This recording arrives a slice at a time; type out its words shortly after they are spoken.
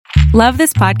Love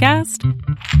this podcast?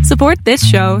 Support this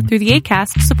show through the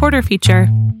Acast supporter feature.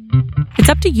 It's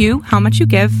up to you how much you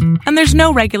give, and there's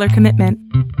no regular commitment.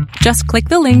 Just click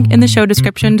the link in the show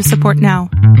description to support now.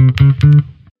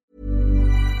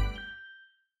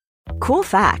 Cool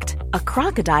fact, a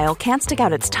crocodile can't stick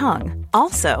out its tongue.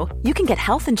 Also, you can get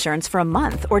health insurance for a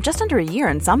month or just under a year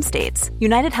in some states.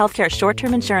 United Healthcare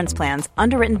short-term insurance plans,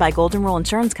 underwritten by Golden Rule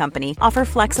Insurance Company, offer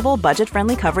flexible,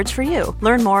 budget-friendly coverage for you.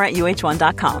 Learn more at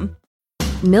uh1.com.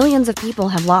 Millions of people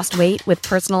have lost weight with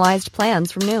personalized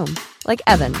plans from Noom. Like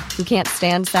Evan, who can't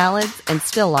stand salads and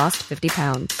still lost 50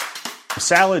 pounds.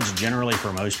 Salads generally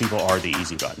for most people are the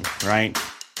easy button, right?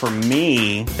 For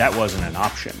me, that wasn't an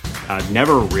option. I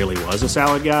never really was a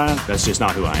salad guy. That's just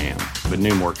not who I am. But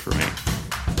Noom worked for me.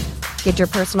 Get your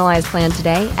personalized plan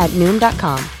today at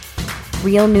Noom.com.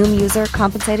 Real Noom user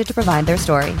compensated to provide their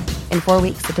story. In 4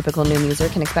 weeks, the typical Noom user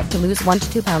can expect to lose 1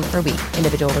 to 2 pounds per week.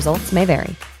 Individual results may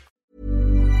vary.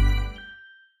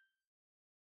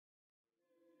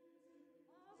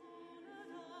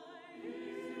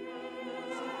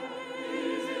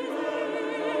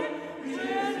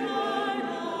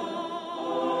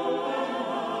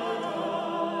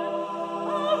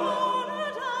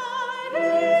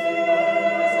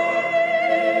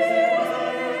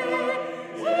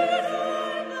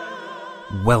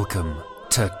 Welcome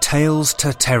to Tales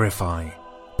to Terrify,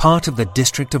 part of the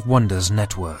District of Wonders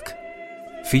network.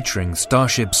 Featuring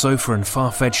Starship Sofa and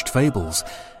far-fetched fables,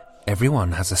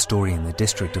 everyone has a story in the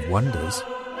District of Wonders.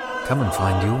 Come and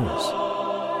find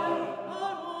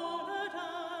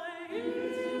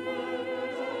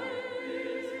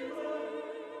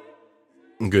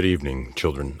yours. Good evening,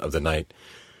 children of the night.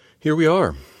 Here we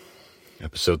are,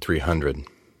 episode 300.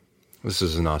 This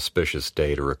is an auspicious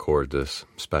day to record this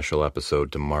special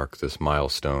episode to mark this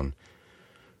milestone.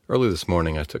 Early this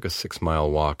morning, I took a 6-mile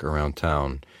walk around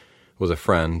town with a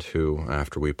friend who,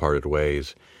 after we parted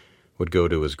ways, would go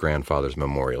to his grandfather's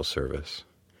memorial service.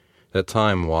 That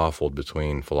time waffled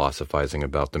between philosophizing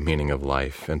about the meaning of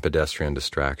life and pedestrian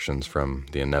distractions from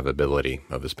the inevitability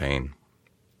of his pain.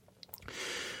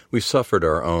 We've suffered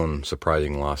our own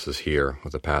surprising losses here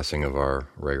with the passing of our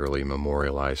regularly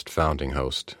memorialized founding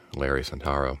host, Larry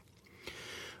Santaro.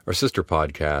 Our sister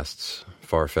podcasts,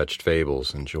 Far-Fetched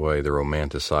Fables, enjoy the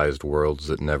romanticized worlds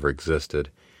that never existed,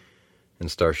 and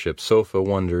Starship Sofa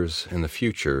wonders in the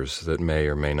futures that may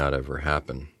or may not ever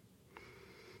happen.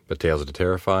 But Tales to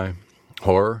Terrify,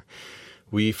 horror,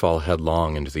 we fall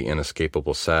headlong into the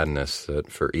inescapable sadness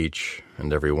that for each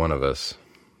and every one of us,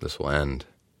 this will end.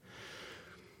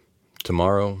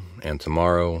 Tomorrow and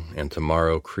tomorrow and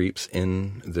tomorrow creeps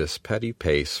in this petty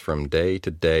pace from day to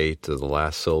the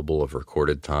last syllable of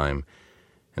recorded time,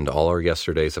 and all our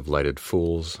yesterdays have lighted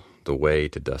fools the way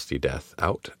to dusty death.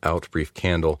 Out, out, brief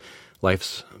candle,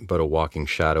 life's but a walking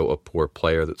shadow, a poor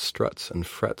player that struts and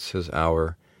frets his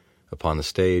hour upon the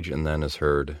stage and then is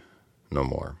heard no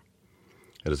more.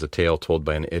 It is a tale told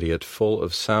by an idiot full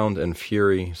of sound and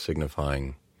fury,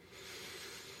 signifying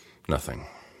nothing.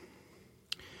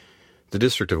 The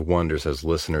District of Wonders has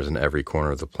listeners in every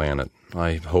corner of the planet.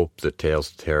 I hope that Tales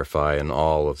to Terrify and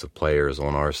all of the players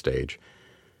on our stage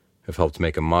have helped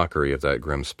make a mockery of that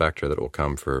grim specter that will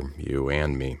come for you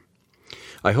and me.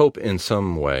 I hope in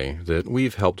some way that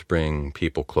we've helped bring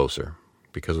people closer,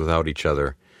 because without each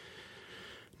other,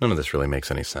 none of this really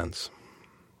makes any sense.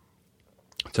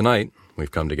 Tonight,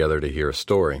 we've come together to hear a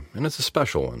story, and it's a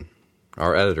special one.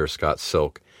 Our editor, Scott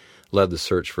Silk, led the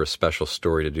search for a special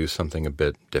story to do something a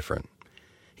bit different.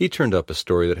 He turned up a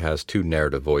story that has 2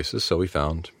 narrative voices, so we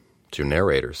found 2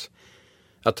 narrators.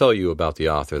 I'll tell you about the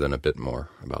author, then a bit more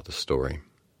about the story.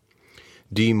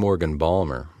 D. Morgan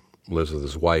Ballmer lives with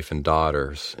his wife and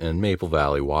daughters in Maple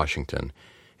Valley, Washington.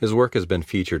 His work has been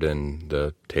featured in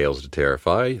the Tales to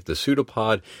Terrify, the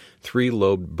Pseudopod,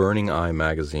 3-Lobed Burning Eye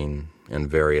magazine, and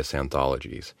various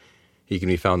anthologies. He can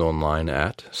be found online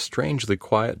at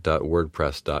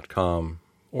strangelyquiet.wordpress.com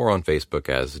or on Facebook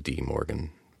as D.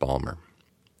 Morgan Ballmer.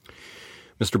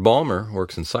 Mr. Ballmer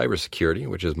works in cybersecurity,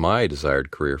 which is my desired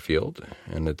career field,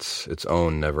 and it's its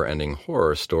own never-ending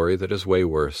horror story that is way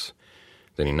worse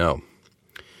than you know.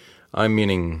 I'm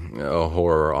meaning a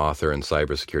horror author and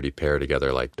cybersecurity pair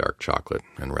together like dark chocolate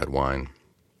and red wine.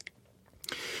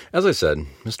 As I said,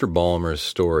 Mr. Ballmer's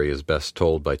story is best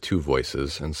told by 2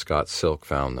 voices, and Scott Silk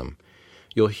found them.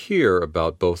 You'll hear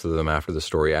about both of them after the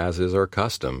story, as is our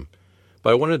custom, but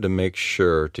I wanted to make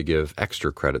sure to give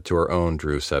extra credit to our own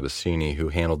Drew Sabastini, who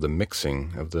handled the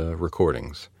mixing of the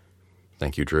recordings.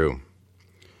 Thank you, Drew.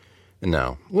 And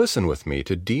now, listen with me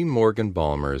to D. Morgan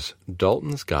Ballmer's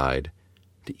Dalton's Guide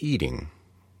to Eating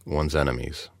One's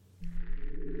Enemies.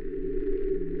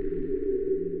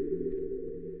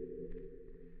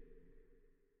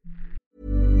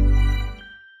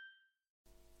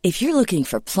 If you're looking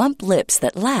for plump lips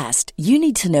that last, you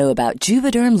need to know about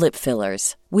Juvederm lip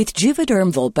fillers. With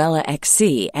Juvederm Volbella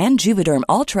XC and Juvederm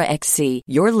Ultra XC,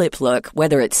 your lip look,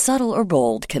 whether it's subtle or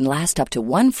bold, can last up to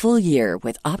 1 full year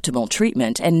with optimal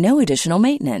treatment and no additional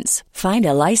maintenance. Find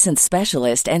a licensed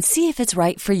specialist and see if it's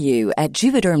right for you at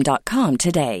Juvederm.com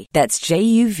today. That's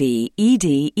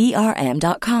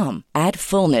JUVEDERM.com. Add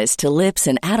fullness to lips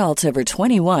in adults over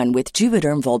 21 with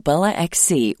Juvederm Volbella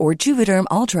XC or Juvederm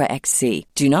Ultra XC.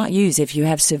 Do not use if you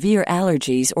have severe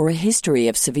allergies or a history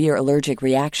of severe allergic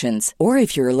reactions, or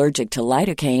if you're allergic to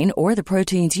lidocaine or the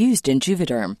proteins used in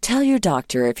Juvederm. Tell your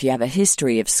doctor if you have a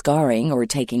history of scarring or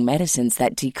taking medicines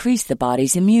that decrease the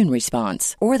body's immune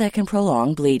response or that can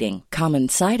prolong bleeding. Common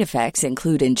side effects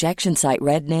include injection site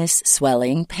redness,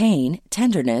 swelling, pain,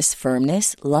 tenderness,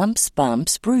 firmness, lumps,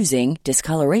 bumps, bruising,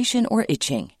 discoloration, or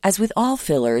itching. As with all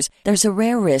fillers, there's a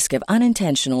rare risk of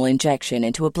unintentional injection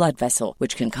into a blood vessel,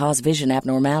 which can cause vision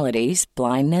abnormalities,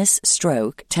 blindness,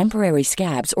 stroke, temporary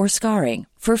scabs, or scarring.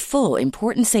 For full,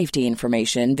 important safety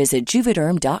information, visit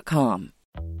Juvederm.com.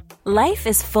 Life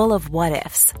is full of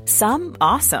what-ifs. Some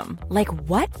awesome, like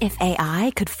what if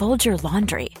AI could fold your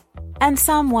laundry? And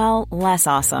some, well, less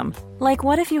awesome, like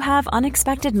what if you have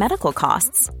unexpected medical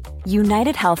costs?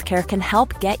 United Healthcare can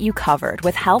help get you covered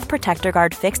with Health Protector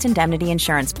Guard fixed indemnity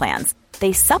insurance plans.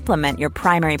 They supplement your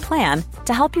primary plan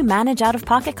to help you manage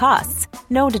out-of-pocket costs.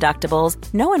 No deductibles,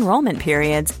 no enrollment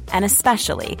periods, and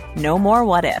especially no more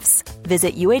what-ifs.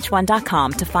 Visit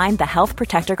UH1.com to find the Health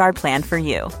Protector Guard plan for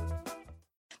you.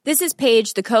 This is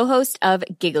Paige, the co-host of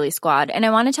Giggly Squad, and I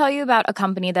want to tell you about a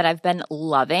company that I've been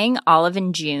loving, Olive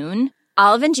 & June.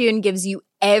 Olive & June gives you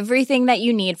everything that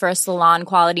you need for a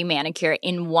salon-quality manicure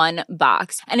in one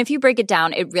box. And if you break it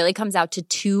down, it really comes out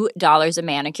to $2 a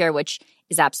manicure, which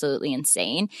is absolutely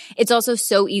insane. It's also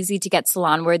so easy to get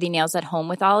salon-worthy nails at home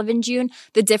with Olive & June.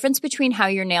 The difference between how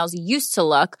your nails used to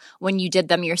look when you did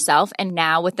them yourself and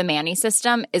now with the Mani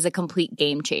system is a complete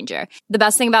game changer. The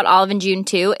best thing about Olive & June,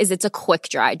 too, is it's a quick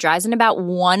dry. Dries in about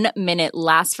 1 minute,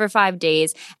 lasts for 5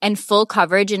 days, and full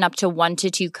coverage in up to 1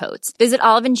 to 2 coats. Visit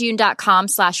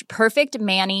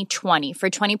oliveandjune.com/perfectmani20 for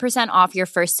 20% off your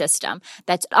first system.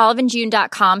 That's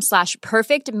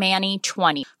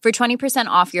oliveandjune.com/perfectmani20 for 20%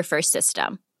 off your first system.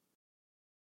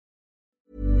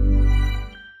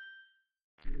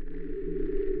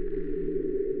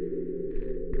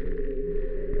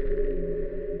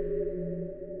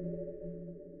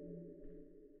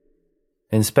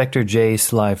 Inspector J.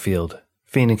 Slyfield,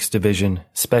 Phoenix Division,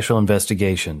 Special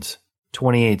Investigations,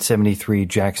 2873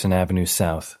 Jackson Avenue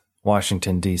South,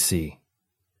 Washington, D.C.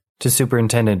 To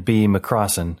Superintendent B.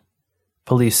 McCrossan,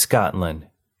 Police Scotland,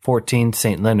 14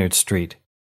 St. Leonard Street,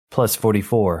 plus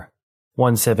 44,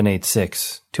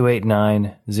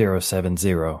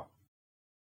 1786-289-070.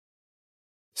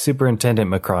 Superintendent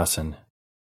McCrossan.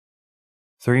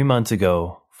 3 months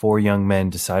ago, 4 young men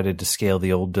decided to scale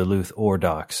the old Duluth ore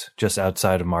docks just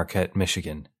outside of Marquette,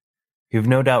 Michigan. You've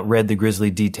no doubt read the grisly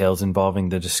details involving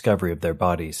the discovery of their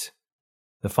bodies.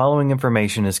 The following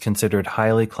information is considered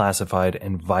highly classified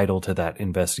and vital to that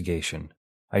investigation.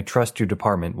 I trust your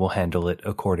department will handle it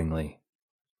accordingly.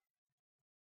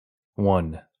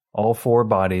 1. All 4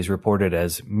 bodies reported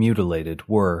as mutilated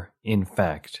were, in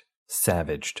fact,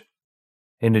 savaged.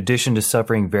 In addition to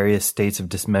suffering various states of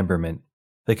dismemberment,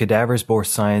 the cadavers bore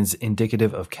signs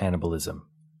indicative of cannibalism.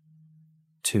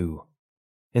 2.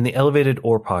 In the elevated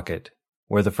ore pocket,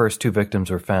 where the first 2 victims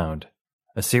were found,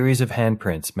 a series of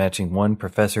handprints matching one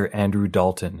Professor Andrew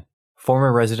Dalton,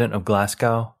 former resident of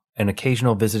Glasgow and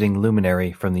occasional visiting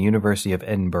luminary from the University of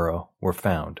Edinburgh, were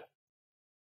found.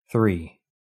 3.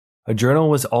 A journal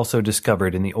was also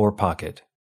discovered in the ore pocket.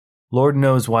 Lord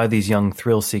knows why these young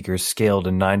thrill-seekers scaled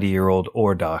a 90-year-old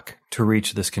ore dock to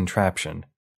reach this contraption.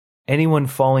 Anyone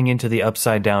falling into the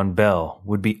upside-down bell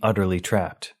would be utterly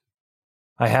trapped.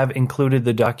 I have included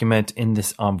the document in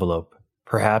this envelope.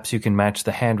 Perhaps you can match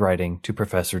the handwriting to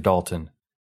Professor Dalton.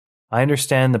 I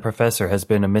understand the professor has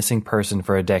been a missing person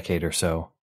for a decade or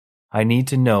so. I need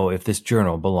to know if this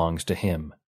journal belongs to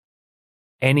him.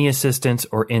 Any assistance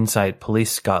or insight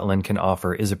Police Scotland can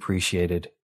offer is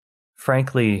appreciated.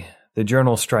 Frankly, the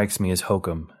journal strikes me as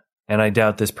hokum, and I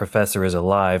doubt this professor is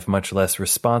alive, much less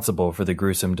responsible for the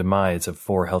gruesome demise of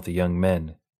 4 healthy young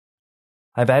men.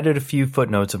 I've added a few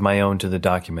footnotes of my own to the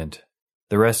document.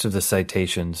 The rest of the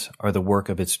citations are the work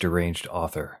of its deranged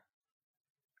author.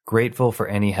 Grateful for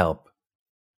any help.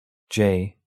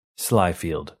 J.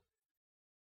 Slyfield.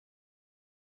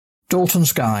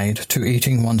 Dalton's Guide to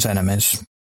Eating One's Enemies.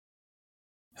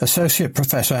 Associate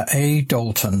Professor A.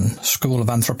 Dalton, School of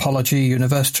Anthropology,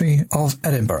 University of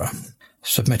Edinburgh.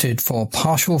 submitted for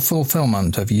partial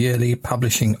fulfillment of yearly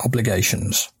publishing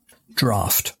obligations.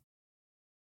 Draft.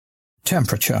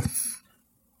 Temperature.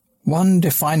 One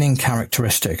defining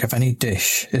characteristic of any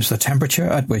dish is the temperature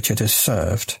at which it is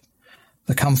served.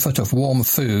 The comfort of warm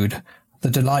food, the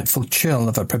delightful chill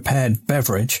of a prepared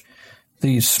beverage,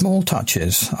 these small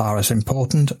touches are as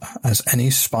important as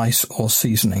any spice or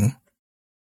seasoning.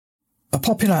 A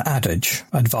popular adage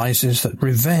advises that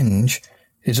revenge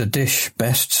is a dish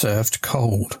best served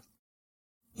cold.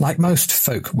 Like most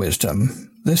folk wisdom,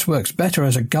 this works better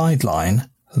as a guideline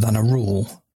than a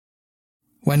rule.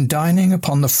 When dining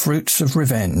upon the fruits of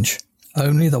revenge,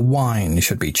 only the wine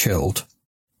should be chilled.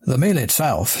 The meal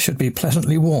itself should be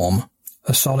pleasantly warm,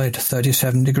 a solid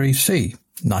 37 degrees C,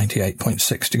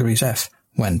 98.6 degrees F,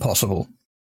 when possible.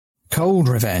 Cold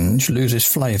revenge loses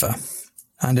flavour,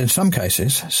 and in some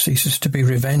cases ceases to be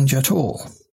revenge at all.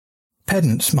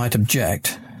 Pedants might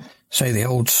object, say the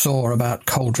old saw about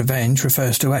cold revenge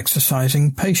refers to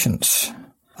exercising patience,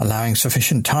 allowing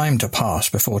sufficient time to pass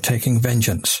before taking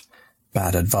vengeance.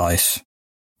 Bad advice.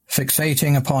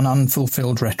 Fixating upon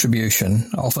unfulfilled retribution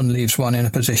often leaves one in a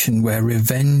position where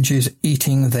revenge is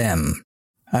eating them.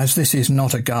 As this is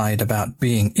not a guide about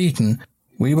being eaten,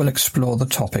 we will explore the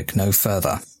topic no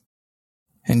further.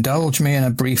 Indulge me in a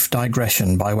brief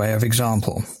digression by way of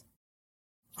example.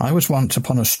 I was once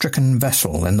upon a stricken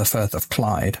vessel in the Firth of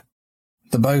Clyde.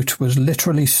 The boat was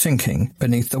literally sinking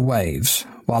beneath the waves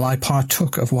while I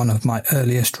partook of one of my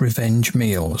earliest revenge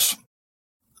meals.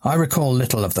 I recall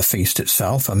little of the feast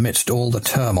itself amidst all the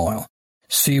turmoil,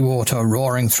 seawater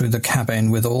roaring through the cabin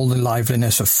with all the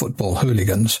liveliness of football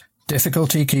hooligans,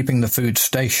 difficulty keeping the food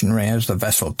stationary as the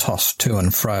vessel tossed to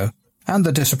and fro, and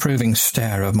the disapproving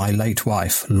stare of my late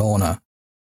wife, Lorna.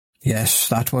 Yes,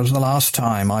 that was the last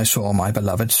time I saw my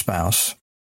beloved spouse.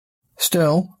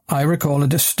 Still, I recall a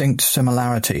distinct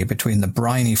similarity between the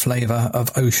briny flavour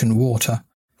of ocean water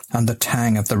and the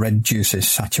tang of the red juices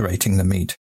saturating the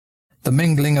meat. The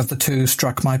mingling of the two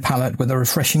struck my palate with a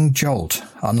refreshing jolt,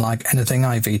 unlike anything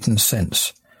I've eaten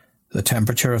since. The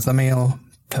temperature of the meal,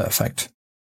 perfect.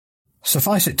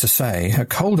 Suffice it to say, a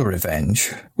colder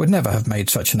revenge would never have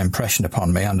made such an impression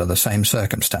upon me under the same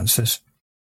circumstances.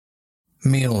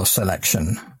 Meal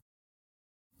selection.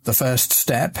 The first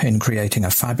step in creating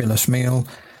a fabulous meal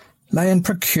lay in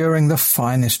procuring the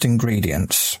finest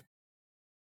ingredients.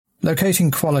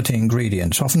 Locating quality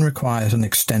ingredients often requires an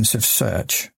extensive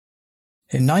search.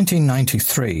 In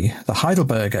 1993, the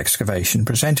Heidelberg excavation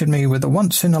presented me with a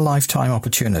once-in-a-lifetime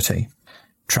opportunity: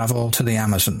 travel to the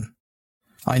Amazon.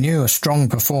 I knew a strong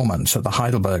performance at the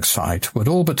Heidelberg site would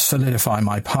all but solidify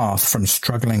my path from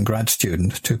struggling grad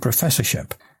student to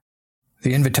professorship.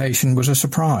 The invitation was a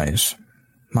surprise,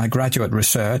 my graduate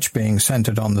research being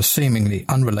centered on the seemingly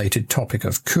unrelated topic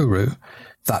of kuru,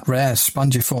 that rare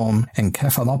spongiform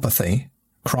encephalopathy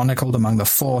chronicled among the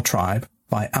Four tribe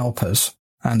by Alpers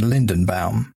and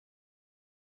Lindenbaum.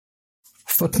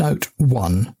 Footnote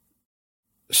 1.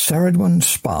 Ceridwen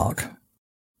Spark,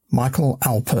 Michael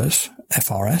Alpers,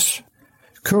 FRS,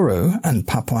 Kuru and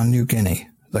Papua New Guinea,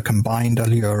 the combined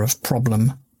allure of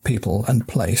problem, people and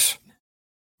place.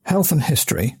 Health and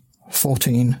History,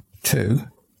 14-2-2012,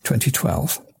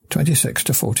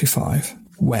 26-45,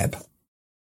 Web.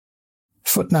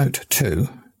 Footnote 2.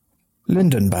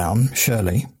 Lindenbaum,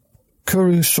 Shirley,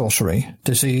 Kuru Sorcery,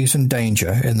 Disease and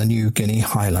Danger in the New Guinea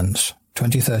Highlands,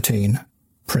 2013,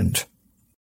 print.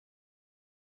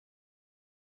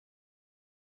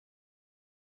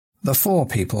 The Four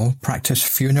people practice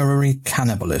funerary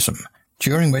cannibalism,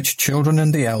 during which children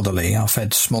and the elderly are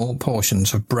fed small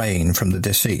portions of brain from the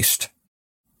deceased.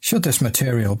 Should this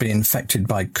material be infected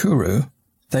by kuru,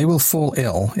 they will fall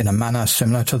ill in a manner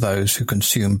similar to those who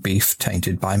consume beef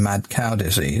tainted by mad cow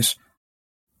disease.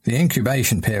 The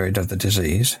incubation period of the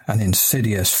disease, an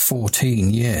insidious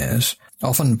 14 years,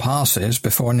 often passes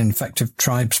before an infected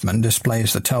tribesman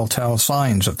displays the telltale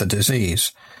signs of the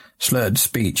disease: slurred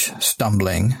speech,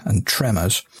 stumbling, and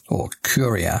tremors, or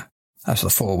curia, as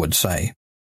the Four would say.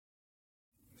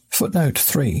 Footnote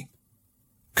 3.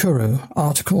 Kuru,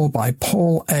 article by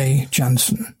Paul A.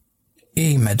 Jansen,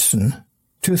 E-Medicine,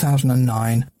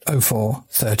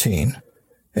 2009-04-13,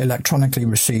 electronically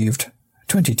received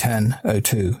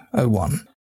 2010-02-01.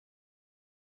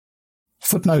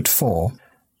 Footnote 4.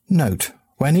 Note: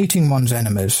 when eating one's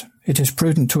enemies, it is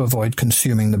prudent to avoid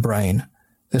consuming the brain.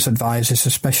 This advice is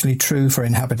especially true for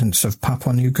inhabitants of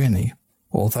Papua New Guinea,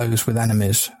 or those with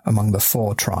enemies among the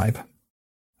Four tribe.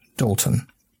 Dalton.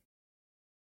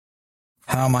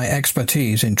 How my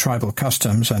expertise in tribal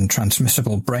customs and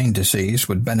transmissible brain disease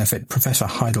would benefit Professor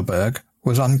Heidelberg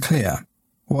was unclear.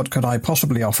 What could I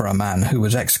possibly offer a man who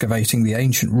was excavating the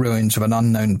ancient ruins of an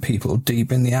unknown people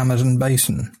deep in the Amazon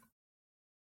basin?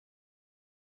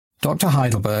 Dr.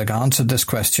 Heidelberg answered this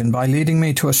question by leading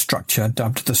me to a structure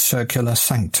dubbed the Circular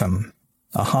Sanctum,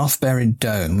 a half-buried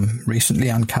dome recently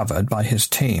uncovered by his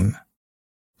team.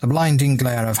 The blinding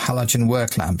glare of halogen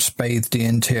work lamps bathed the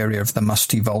interior of the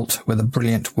musty vault with a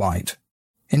brilliant white.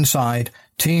 Inside,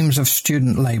 teams of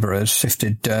student labourers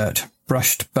sifted dirt,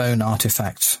 brushed bone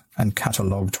artefacts, and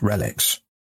catalogued relics.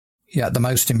 Yet the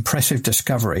most impressive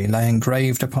discovery lay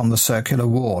engraved upon the circular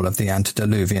wall of the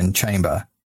antediluvian chamber.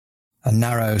 A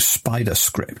narrow spider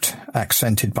script,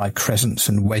 accented by crescents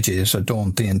and wedges,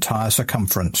 adorned the entire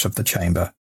circumference of the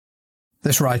chamber.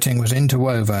 This writing was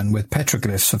interwoven with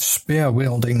petroglyphs of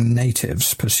spear-wielding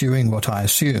natives pursuing what I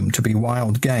assumed to be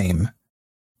wild game.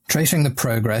 Tracing the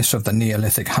progress of the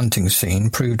Neolithic hunting scene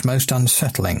proved most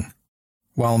unsettling.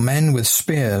 While men with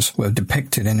spears were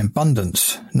depicted in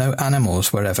abundance, no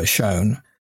animals were ever shown.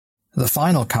 The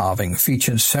final carving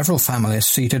featured several families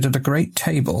seated at a great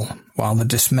table, while the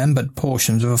dismembered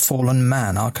portions of a fallen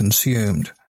man are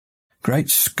consumed. Great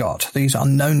Scott, these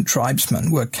unknown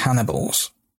tribesmen were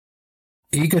cannibals.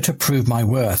 Eager to prove my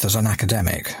worth as an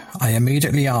academic, I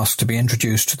immediately asked to be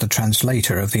introduced to the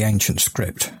translator of the ancient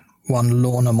script, one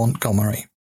Lorna Montgomery.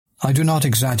 I do not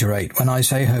exaggerate when I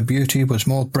say her beauty was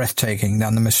more breathtaking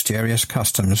than the mysterious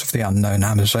customs of the unknown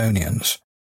Amazonians.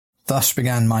 Thus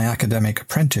began my academic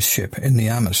apprenticeship in the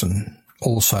Amazon,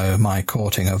 also my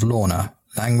courting of Lorna,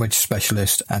 language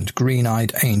specialist and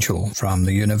green-eyed angel from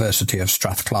the University of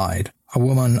Strathclyde, a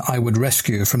woman I would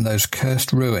rescue from those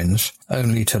cursed ruins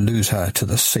only to lose her to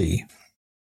the sea.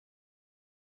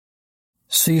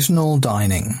 Seasonal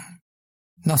dining.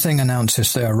 Nothing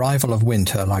announces the arrival of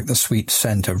winter like the sweet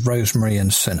scent of rosemary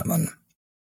and cinnamon.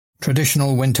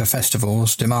 Traditional winter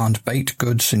festivals demand baked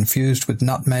goods infused with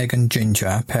nutmeg and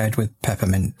ginger paired with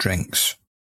peppermint drinks.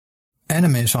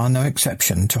 Enemies are no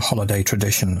exception to holiday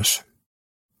traditions.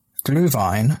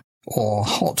 Glühwein, or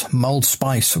hot mulled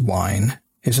spice wine,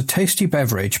 is a tasty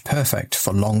beverage perfect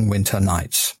for long winter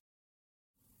nights.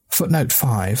 Footnote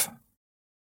 5.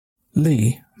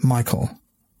 Lee, Michael.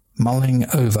 Mulling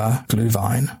over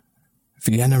Glühwein.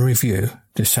 Vienna Review,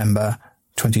 December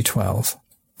 2012.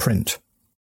 Print.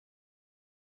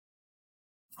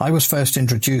 I was first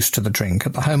introduced to the drink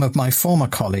at the home of my former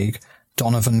colleague,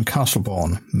 Donovan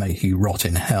Castlebourne, may he rot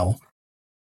in hell.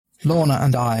 Lorna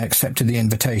and I accepted the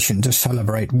invitation to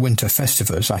celebrate winter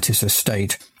festivals at his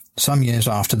estate, some years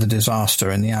after the disaster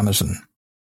in the Amazon.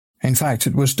 In fact,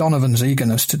 it was Donovan's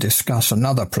eagerness to discuss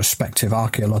another prospective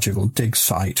archaeological dig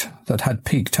site that had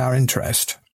piqued our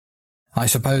interest. I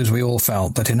suppose we all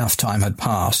felt that enough time had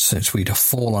passed since we'd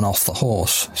fallen off the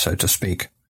horse, so to speak.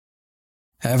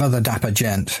 Ever the dapper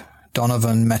gent,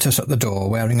 Donovan met us at the door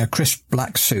wearing a crisp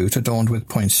black suit adorned with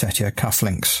poinsettia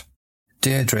cufflinks.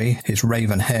 Deirdre, his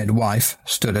raven-haired wife,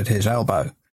 stood at his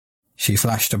elbow. She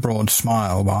flashed a broad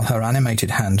smile while her animated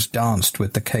hands danced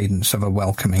with the cadence of a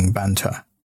welcoming banter.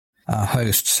 Our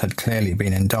hosts had clearly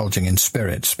been indulging in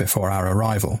spirits before our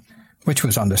arrival, which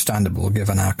was understandable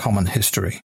given our common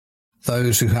history.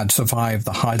 Those who had survived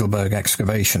the Heidelberg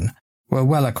excavation were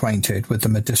well acquainted with the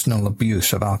medicinal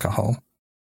abuse of alcohol.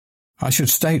 I should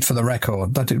state for the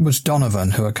record that it was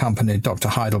Donovan who accompanied Dr.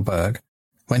 Heidelberg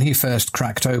when he first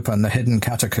cracked open the hidden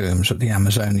catacombs at the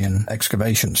Amazonian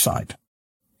excavation site.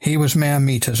 He was mere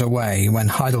meters away when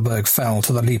Heidelberg fell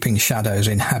to the leaping shadows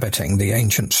inhabiting the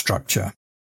ancient structure.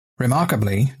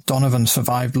 Remarkably, Donovan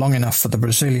survived long enough for the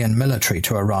Brazilian military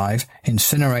to arrive,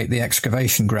 incinerate the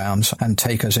excavation grounds, and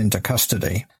take us into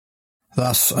custody.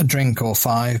 Thus, a drink or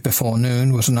five before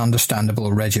noon was an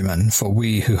understandable regimen for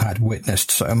we who had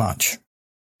witnessed so much.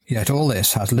 Yet all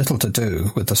this has little to do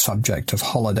with the subject of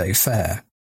holiday fare.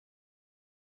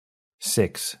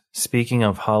 6. Speaking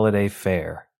of holiday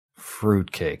fare,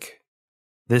 fruitcake.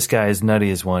 This guy is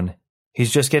nutty as one.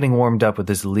 He's just getting warmed up with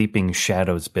this leaping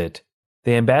shadows bit.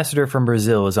 The ambassador from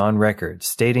Brazil is on record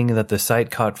stating that the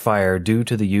site caught fire due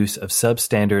to the use of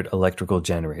substandard electrical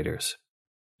generators.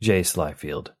 J.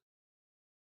 Slyfield.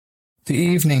 The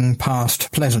evening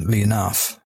passed pleasantly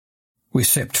enough. We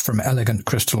sipped from elegant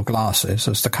crystal glasses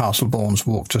as the Castlebournes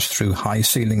walked us through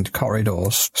high-ceilinged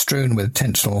corridors strewn with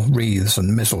tinsel, wreaths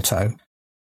and mistletoe.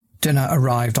 Dinner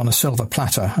arrived on a silver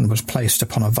platter and was placed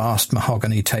upon a vast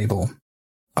mahogany table.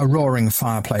 A roaring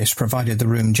fireplace provided the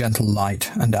room gentle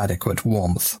light and adequate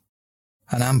warmth.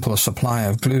 An ample supply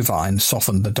of Glühwein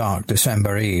softened the dark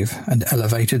December eve and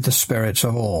elevated the spirits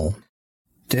of all.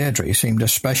 Deirdre seemed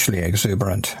especially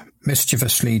exuberant,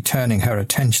 mischievously turning her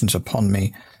attentions upon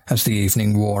me as the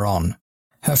evening wore on.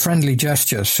 Her friendly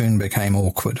gestures soon became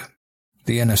awkward.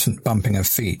 The innocent bumping of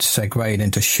feet segued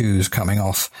into shoes coming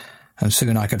off, and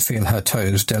soon I could feel her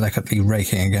toes delicately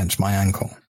raking against my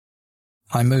ankle.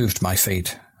 I moved my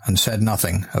feet, and said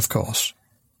nothing, of course.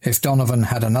 If Donovan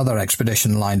had another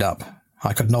expedition lined up,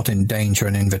 I could not endanger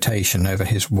an invitation over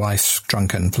his wife's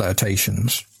drunken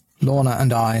flirtations. Lorna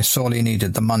and I sorely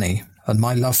needed the money, and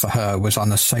my love for her was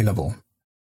unassailable.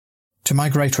 To my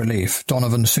great relief,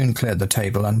 Donovan soon cleared the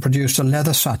table and produced a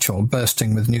leather satchel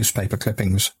bursting with newspaper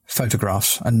clippings,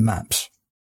 photographs, and maps.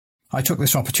 I took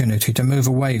this opportunity to move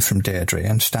away from Deirdre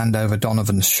and stand over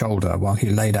Donovan's shoulder while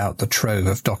he laid out the trove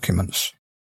of documents.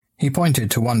 He pointed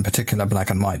to one particular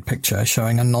black and white picture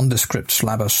showing a nondescript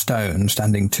slab of stone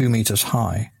standing 2 meters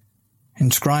high.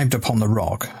 Inscribed upon the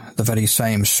rock, the very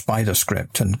same spider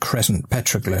script and crescent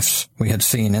petroglyphs we had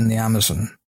seen in the Amazon.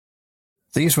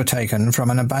 These were taken from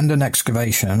an abandoned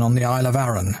excavation on the Isle of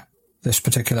Arran. This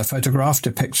particular photograph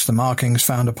depicts the markings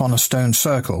found upon a stone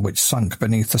circle which sunk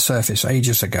beneath the surface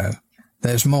ages ago.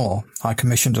 There's more. I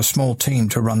commissioned a small team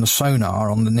to run the sonar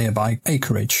on the nearby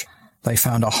acreage. They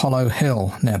found a hollow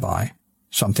hill nearby,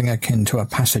 something akin to a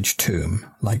passage tomb,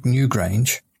 like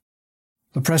Newgrange.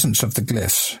 The presence of the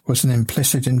glyphs was an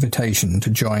implicit invitation to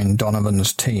join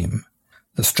Donovan's team.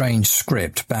 The strange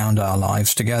script bound our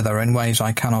lives together in ways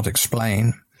I cannot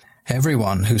explain.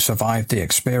 Everyone who survived the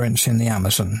experience in the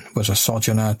Amazon was a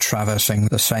sojourner traversing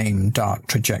the same dark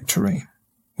trajectory.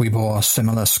 We bore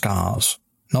similar scars,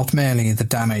 not merely the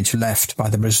damage left by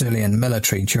the Brazilian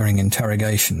military during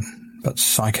interrogation, but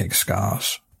psychic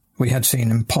scars. We had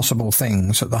seen impossible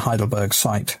things at the Heidelberg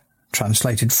site,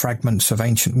 translated fragments of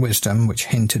ancient wisdom which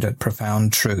hinted at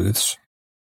profound truths.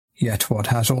 Yet what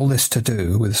has all this to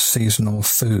do with seasonal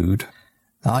food?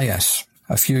 Ah yes,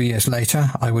 a few years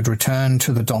later I would return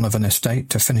to the Donovan estate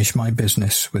to finish my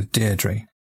business with Deirdre.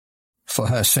 For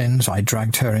her sins I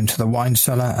dragged her into the wine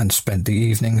cellar and spent the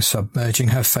evening submerging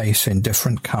her face in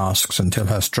different casks until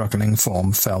her struggling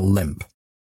form fell limp.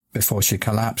 Before she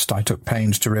collapsed I took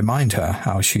pains to remind her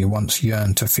how she once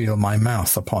yearned to feel my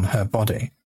mouth upon her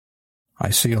body. I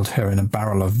sealed her in a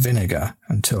barrel of vinegar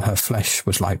until her flesh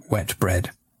was like wet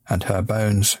bread, and her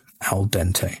bones al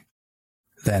dente.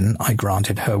 Then I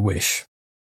granted her wish.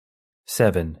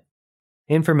 7.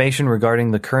 Information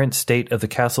regarding the current state of the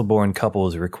Castlebourne couple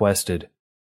is requested.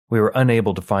 We were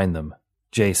unable to find them.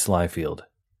 J. Slyfield.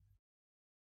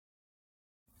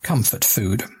 Comfort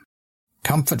food.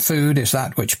 Comfort food is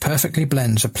that which perfectly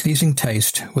blends a pleasing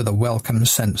taste with a welcome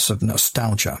sense of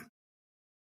nostalgia.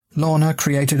 Lorna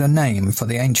created a name for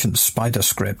the ancient spider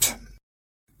script.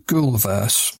 Ghoul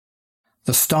verse.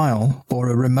 The style bore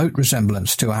a remote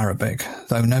resemblance to Arabic,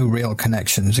 though no real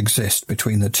connections exist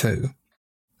between the two.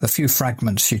 The few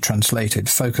fragments she translated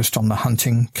focused on the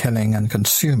hunting, killing, and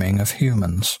consuming of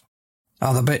humans.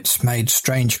 Other bits made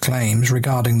strange claims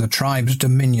regarding the tribe's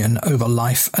dominion over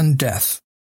life and death.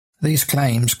 These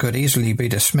claims could easily be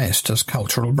dismissed as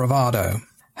cultural bravado,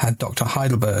 had Dr.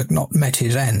 Heidelberg not met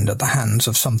his end at the hands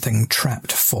of something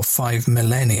trapped for 5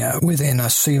 millennia within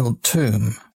a sealed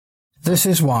tomb. This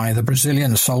is why the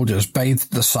Brazilian soldiers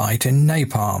bathed the site in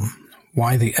napalm,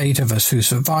 why the 8 of us who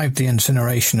survived the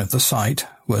incineration of the site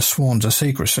were sworn to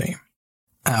secrecy.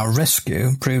 Our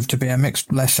rescue proved to be a mixed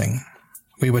blessing.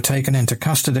 We were taken into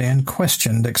custody and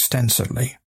questioned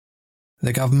extensively.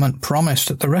 The government promised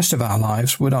that the rest of our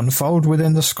lives would unfold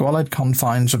within the squalid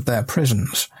confines of their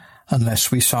prisons,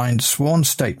 unless we signed sworn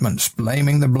statements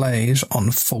blaming the blaze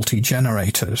on faulty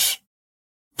generators.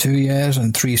 2 years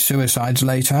and 3 suicides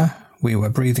later, we were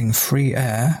breathing free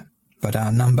air, but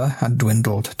our number had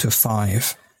dwindled to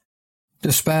 5.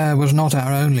 Despair was not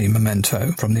our only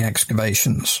memento from the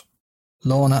excavations.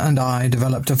 Lorna and I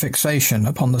developed a fixation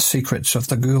upon the secrets of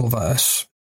the Ghoulverse.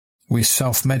 We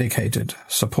self-medicated,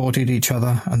 supported each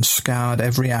other, and scoured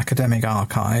every academic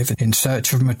archive in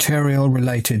search of material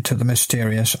related to the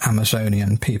mysterious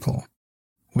Amazonian people.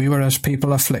 We were as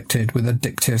people afflicted with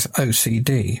addictive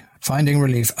OCD, finding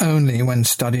relief only when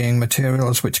studying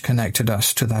materials which connected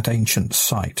us to that ancient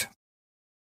site.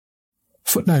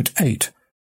 Footnote 8.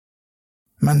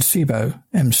 Mancebo,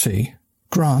 M.C.,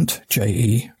 Grant,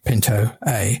 J.E., Pinto,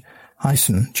 A.,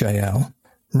 Eisen, J.L.,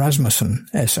 Rasmussen,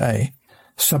 S.A.,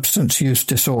 Substance Use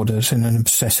Disorders in an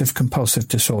Obsessive-Compulsive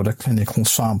Disorder Clinical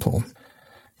Sample.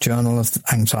 Journal of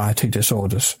Anxiety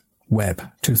Disorders. Webb,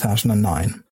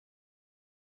 2009.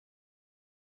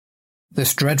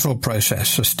 This dreadful process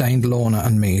sustained Lorna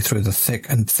and me through the thick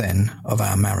and thin of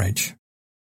our marriage.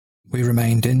 We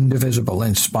remained indivisible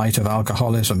in spite of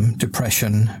alcoholism,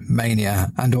 depression,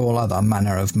 mania, and all other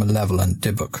manner of malevolent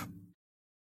dibbock.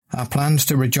 Our plans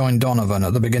to rejoin Donovan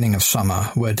at the beginning of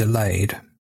summer were delayed.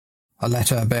 A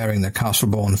letter bearing the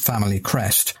Castlebourne family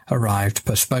crest arrived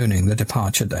postponing the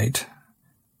departure date.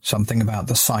 Something about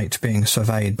the site being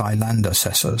surveyed by land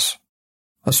assessors.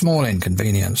 A small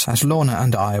inconvenience, as Lorna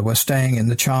and I were staying in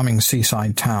the charming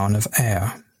seaside town of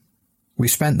Ayr. We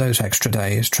spent those extra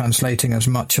days translating as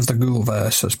much of the Ghoul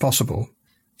verse as possible,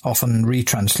 often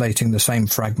retranslating the same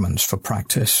fragments for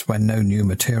practice when no new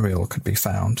material could be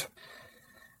found.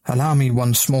 Allow me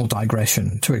one small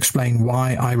digression to explain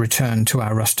why I returned to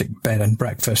our rustic bed and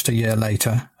breakfast a year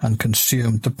later and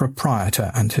consumed the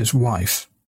proprietor and his wife.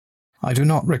 I do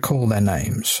not recall their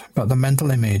names, but the mental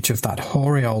image of that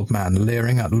hoary old man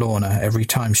leering at Lorna every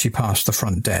time she passed the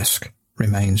front desk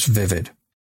remains vivid.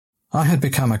 I had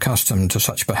become accustomed to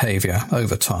such behaviour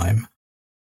over time.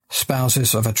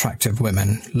 Spouses of attractive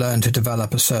women learn to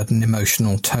develop a certain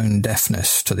emotional tone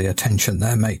deafness to the attention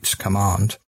their mates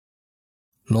command.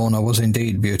 Lorna was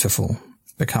indeed beautiful,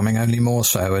 becoming only more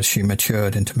so as she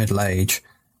matured into middle age.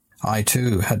 I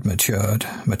too had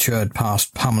matured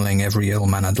past pummelling every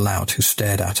ill-mannered lout who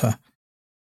stared at her.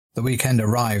 The weekend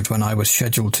arrived when I was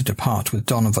scheduled to depart with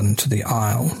Donovan to the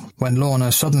Isle, when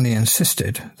Lorna suddenly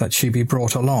insisted that she be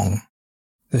brought along.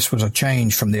 This was a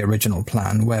change from the original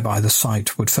plan, whereby the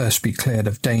site would first be cleared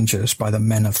of dangers by the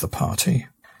men of the party.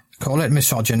 Call it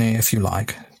misogyny if you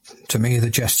like. To me the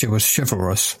gesture was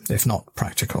chivalrous, if not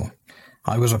practical.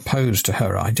 I was opposed to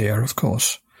her idea, of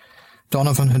course.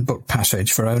 Donovan had booked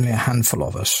passage for only a handful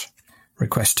of us,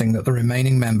 requesting that the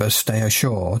remaining members stay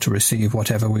ashore to receive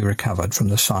whatever we recovered from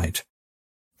the site.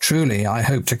 Truly, I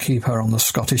hoped to keep her on the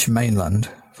Scottish mainland,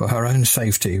 for her own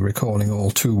safety, recalling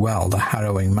all too well the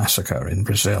harrowing massacre in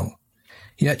Brazil.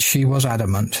 Yet she was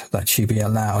adamant that she be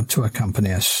allowed to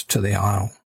accompany us to the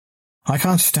Isle. I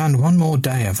can't stand one more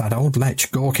day of that old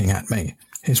lech gawking at me.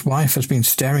 His wife has been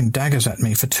staring daggers at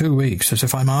me for 2 weeks as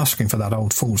if I'm asking for that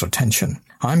old fool's attention.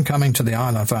 I'm coming to the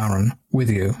Isle of Arran with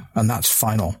you, and that's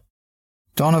final.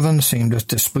 Donovan seemed as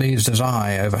displeased as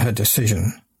I over her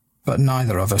decision, but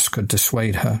neither of us could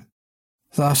dissuade her.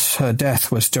 Thus her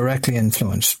death was directly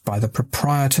influenced by the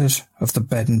proprietors of the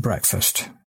bed and breakfast.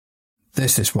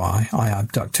 This is why I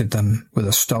abducted them with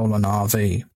a stolen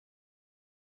RV.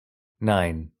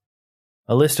 9.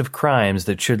 A list of crimes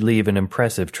that should leave an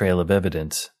impressive trail of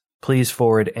evidence. Please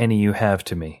forward any you have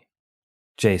to me.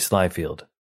 J. Slyfield.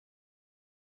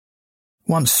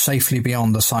 Once safely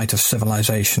beyond the site of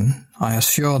civilization, I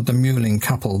assured the mewling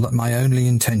couple that my only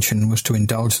intention was to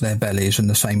indulge their bellies in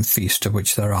the same feast of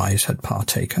which their eyes had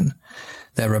partaken.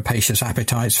 Their rapacious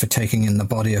appetites for taking in the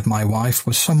body of my wife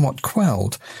was somewhat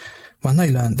quelled when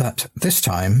they learnt that, this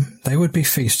time, they would be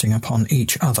feasting upon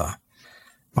each other.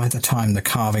 By the time the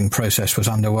carving process was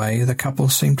underway, the couple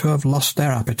seemed to have lost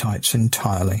their appetites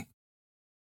entirely.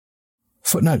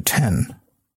 Footnote 10.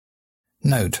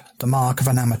 Note, the mark of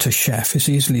an amateur chef is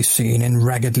easily seen in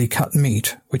raggedly cut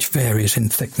meat, which varies in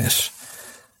thickness.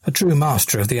 A true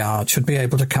master of the art should be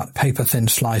able to cut paper-thin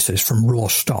slices from raw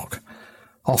stock.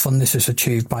 Often this is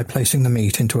achieved by placing the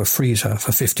meat into a freezer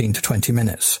for 15 to 20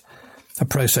 minutes, a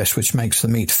process which makes the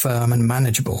meat firm and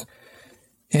manageable.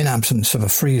 In absence of a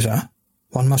freezer,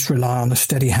 one must rely on a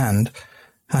steady hand,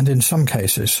 and in some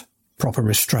cases, proper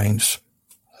restraints.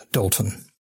 Dalton.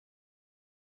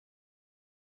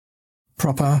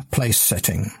 Proper place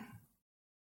setting.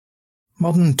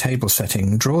 Modern table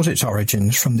setting draws its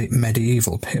origins from the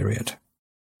medieval period.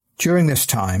 During this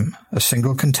time, a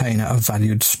single container of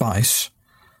valued spice,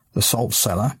 the salt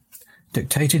cellar,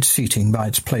 dictated seating by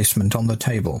its placement on the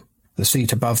table. The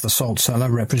seat above the salt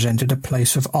cellar represented a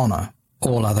place of honour,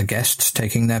 all other guests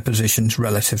taking their positions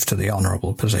relative to the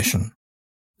honourable position.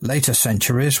 Later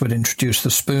centuries would introduce the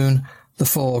spoon, the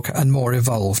fork, and more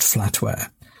evolved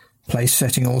flatware. Place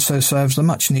setting also serves the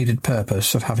much-needed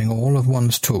purpose of having all of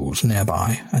one's tools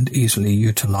nearby and easily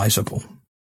utilisable.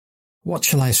 What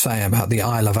shall I say about the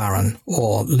Isle of Arran,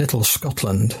 or Little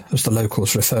Scotland, as the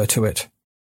locals refer to it?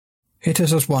 It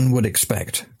is as one would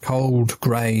expect, cold,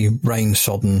 grey,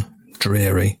 rain-sodden,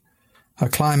 dreary. A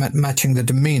climate matching the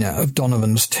demeanour of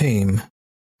Donovan's team.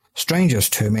 Strangers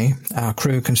to me, our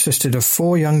crew consisted of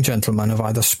 4 young gentlemen of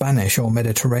either Spanish or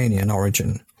Mediterranean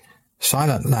origin.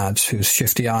 Silent lads whose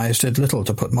shifty eyes did little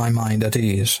to put my mind at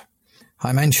ease.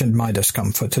 I mentioned my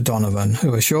discomfort to Donovan,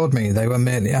 who assured me they were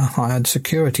merely a hired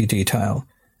security detail,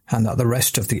 and that the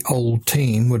rest of the old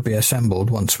team would be assembled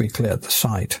once we cleared the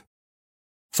site.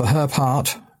 For her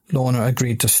part, Lorna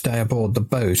agreed to stay aboard the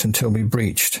boat until we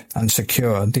breached and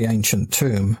secured the ancient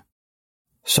tomb.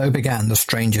 So began the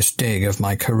strangest dig of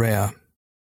my career.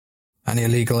 An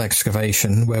illegal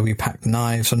excavation where we packed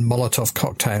knives and Molotov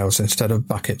cocktails instead of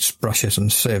buckets, brushes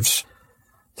and sieves.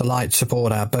 The lights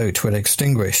aboard our boat were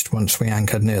extinguished once we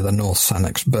anchored near the North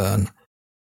Sannox burn.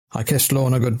 I kissed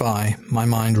Lorna goodbye, my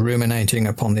mind ruminating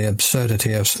upon the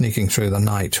absurdity of sneaking through the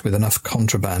night with enough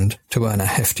contraband to earn a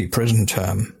hefty prison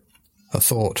term, a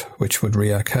thought which would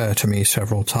reoccur to me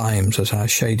several times as our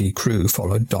shady crew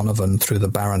followed Donovan through the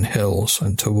barren hills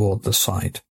and toward the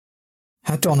site.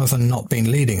 Had Donovan not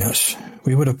been leading us,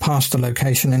 we would have passed the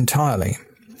location entirely.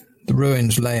 The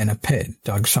ruins lay in a pit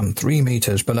dug some 3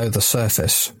 meters below the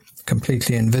surface,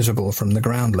 completely invisible from the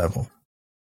ground level.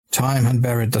 Time had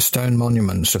buried the stone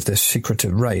monuments of this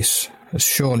secretive race, as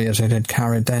surely as it had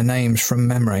carried their names from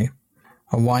memory.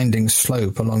 A winding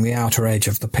slope along the outer edge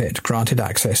of the pit granted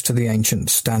access to the ancient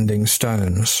standing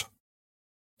stones.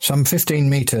 Some 15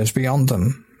 meters beyond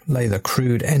them lay the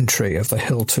crude entry of the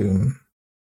hill tomb.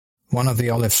 One of the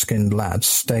olive-skinned lads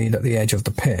stayed at the edge of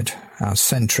the pit, our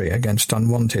sentry against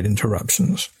unwanted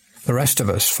interruptions. The rest of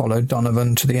us followed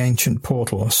Donovan to the ancient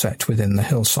portal set within the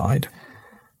hillside.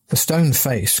 The stone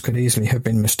face could easily have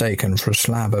been mistaken for a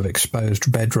slab of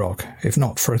exposed bedrock, if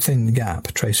not for a thin gap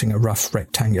tracing a rough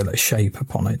rectangular shape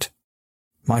upon it.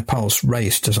 My pulse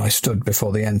raced as I stood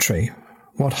before the entry.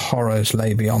 What horrors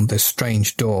lay beyond this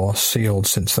strange door, sealed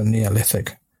since the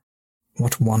Neolithic?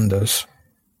 What wonders?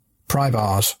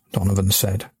 "Prybars," Donovan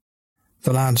said.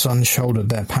 The lads unshouldered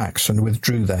their packs and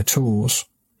withdrew their tools.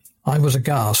 I was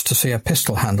aghast to see a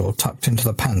pistol handle tucked into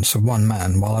the pants of one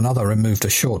man while another removed a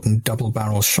shortened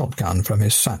double-barrel shotgun from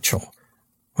his satchel.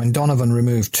 When Donovan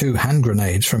removed 2 hand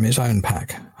grenades from his own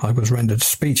pack, I was rendered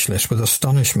speechless with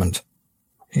astonishment.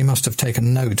 He must have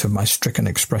taken note of my stricken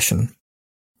expression.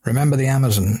 "Remember the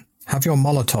Amazon. Have your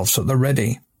Molotovs at the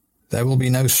ready. There will be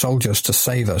no soldiers to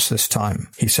save us this time,"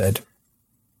 he said.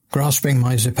 Grasping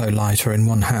my Zippo lighter in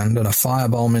one hand and a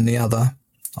firebomb in the other,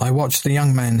 I watched the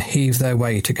young men heave their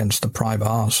weight against the pry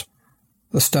bars.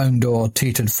 The stone door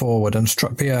teetered forward and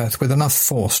struck the earth with enough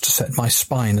force to set my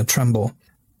spine a-tremble.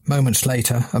 Moments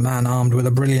later, a man armed with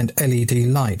a brilliant LED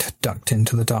light ducked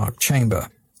into the dark chamber.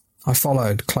 I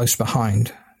followed close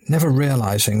behind, never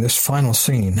realizing this final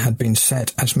scene had been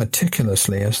set as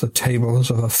meticulously as the tables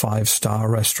of a 5-star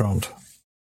restaurant.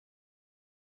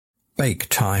 Bake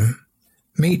time.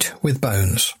 Meat with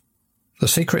bones. The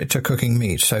secret to cooking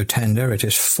meat so tender it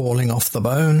is falling off the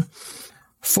bone.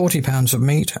 40 pounds of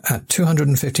meat at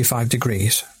 255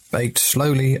 degrees, baked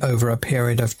slowly over a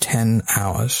period of 10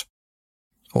 hours.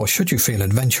 Or should you feel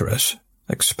adventurous,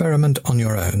 experiment on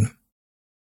your own.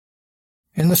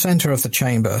 In the centre of the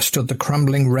chamber stood the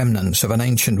crumbling remnants of an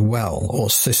ancient well or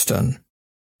cistern.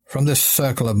 From this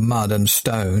circle of mud and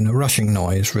stone, a rushing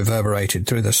noise reverberated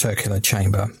through the circular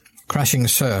chamber. Crashing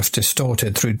surf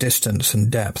distorted through distance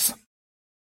and depth.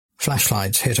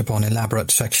 Flashlights hit upon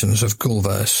elaborate sections of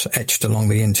Gulverse etched along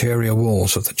the interior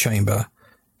walls of the chamber.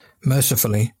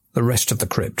 Mercifully, the rest of the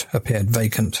crypt appeared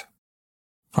vacant.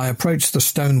 I approached the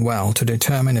stone well to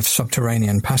determine if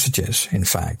subterranean passages, in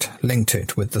fact, linked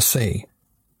it with the sea.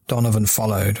 Donovan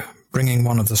followed, bringing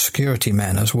one of the security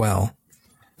men as well.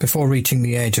 Before reaching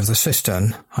the edge of the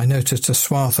cistern, I noticed a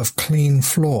swath of clean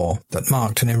floor that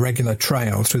marked an irregular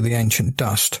trail through the ancient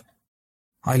dust.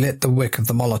 I lit the wick of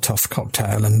the Molotov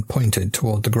cocktail and pointed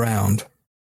toward the ground.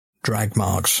 Drag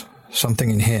marks. Something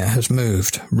in here has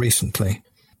moved, recently.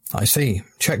 I see.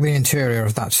 Check the interior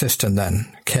of that cistern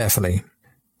then, carefully.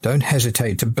 Don't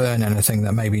hesitate to burn anything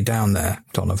that may be down there,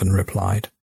 Donovan replied.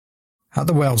 At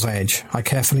the well's edge, I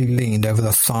carefully leaned over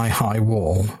the thigh-high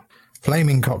wall,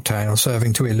 flaming cocktail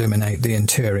serving to illuminate the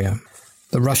interior.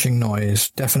 The rushing noise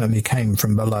definitely came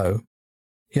from below.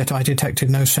 Yet I detected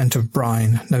no scent of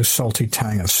brine, no salty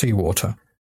tang of seawater.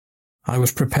 I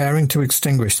was preparing to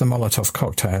extinguish the Molotov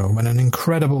cocktail when an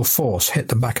incredible force hit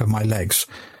the back of my legs.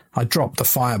 I dropped the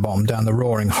firebomb down the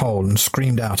roaring hole and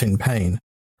screamed out in pain.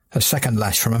 A second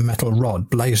lash from a metal rod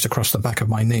blazed across the back of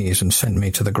my knees and sent me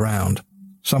to the ground.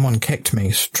 Someone kicked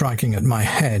me, striking at my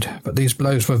head, but these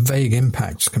blows were vague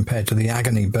impacts compared to the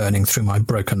agony burning through my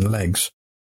broken legs.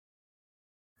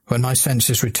 When my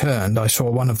senses returned, I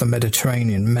saw one of the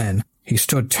Mediterranean men. He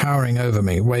stood towering over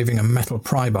me, waving a metal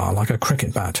pry-bar like a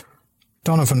cricket bat.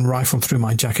 Donovan rifled through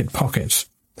my jacket pockets,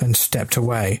 then stepped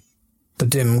away. The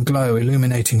dim glow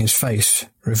illuminating his face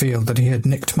revealed that he had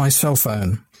nicked my cell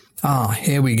phone. "Ah,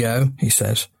 here we go," he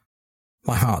says.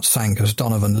 My heart sank as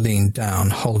Donovan leaned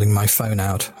down, holding my phone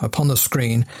out. Upon the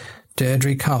screen,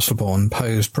 Deirdre Castlebourne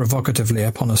posed provocatively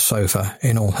upon a sofa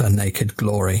in all her naked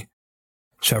glory.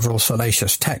 Several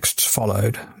salacious texts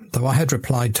followed, though I had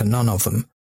replied to none of them.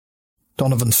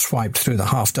 Donovan swiped through the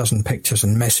half-dozen pictures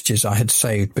and messages I had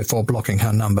saved before blocking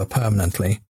her number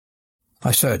permanently.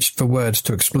 I searched for words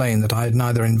to explain that I had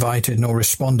neither invited nor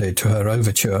responded to her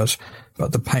overtures,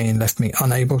 but the pain left me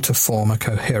unable to form a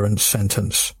coherent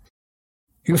sentence.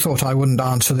 "You thought I wouldn't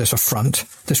answer this affront,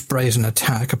 this brazen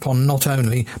attack upon not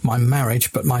only my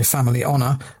marriage but my family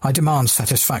honour. I demand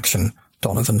satisfaction,"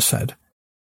 Donovan said.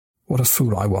 What a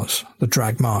fool I was. The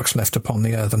drag marks left upon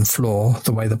the earthen floor,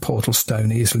 the way the portal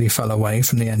stone easily fell away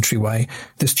from the entryway.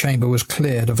 This chamber was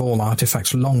cleared of all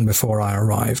artifacts long before I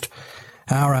arrived.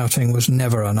 Our outing was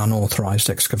never an unauthorized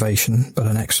excavation, but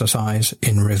an exercise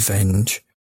in revenge.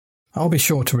 "I'll be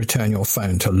sure to return your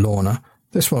phone to Lorna.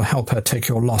 This will help her take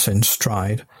your loss in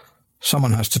stride.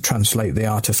 Someone has to translate the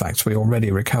artifacts we already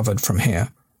recovered from here.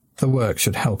 The work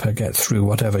should help her get through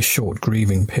whatever short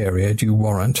grieving period you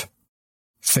warrant.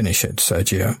 Finish it,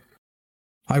 Sergio."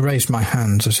 I raised my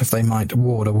hands as if they might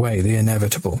ward away the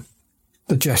inevitable.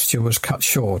 The gesture was cut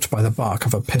short by the bark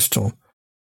of a pistol.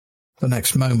 The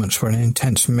next moments were an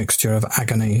intense mixture of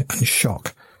agony and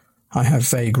shock. I have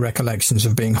vague recollections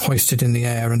of being hoisted in the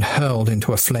air and hurled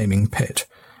into a flaming pit.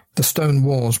 The stone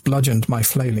walls bludgeoned my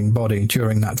flailing body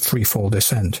during that freefall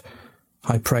descent.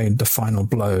 I prayed the final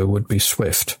blow would be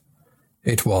swift.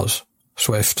 It was,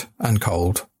 swift and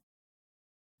cold.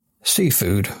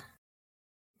 Seafood.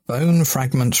 Bone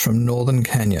fragments from northern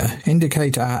Kenya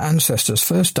indicate our ancestors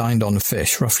first dined on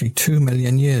fish roughly 2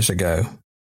 million years ago.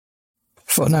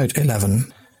 Footnote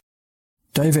 11.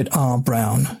 David R.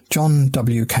 Brown, John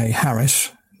W. K. Harris,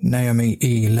 Naomi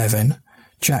E. Levin,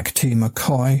 Jack T.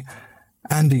 McCoy,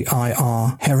 Andy I.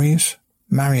 R. Herries,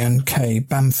 Marion K.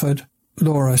 Bamford,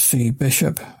 Laura C.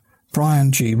 Bishop,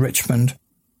 Brian G. Richmond,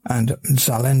 and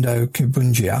Zalendo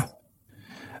Kibunjia.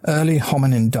 Early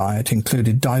hominin diet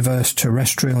included diverse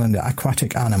terrestrial and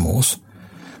aquatic animals,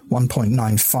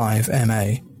 1.95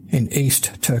 mA, in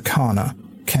East Turkana,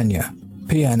 Kenya.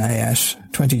 PNAS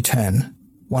 2010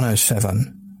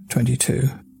 107 22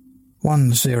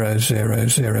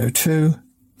 10002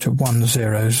 to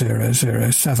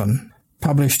 10007.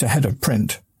 Published ahead of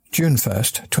print, June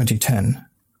 1st, 2010.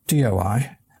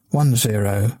 DOI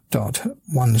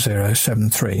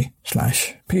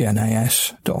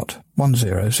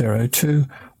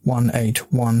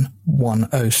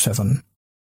 10.10.PNAS.1002.181.107.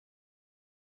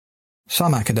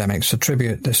 Some academics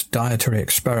attribute this dietary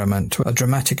experiment to a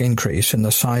dramatic increase in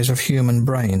the size of human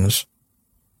brains.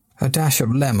 A dash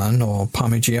of lemon or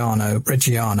Parmigiano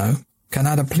Reggiano can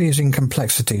add a pleasing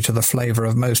complexity to the flavour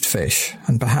of most fish,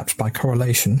 and perhaps by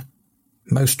correlation,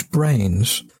 most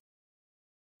brains.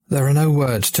 There are no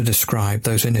words to describe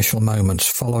those initial moments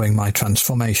following my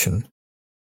transformation.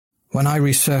 When I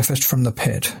resurfaced from the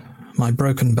pit, my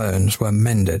broken bones were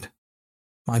mended.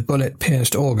 My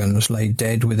bullet-pierced organs lay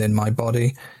dead within my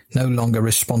body, no longer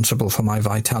responsible for my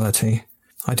vitality.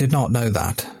 I did not know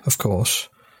that, of course.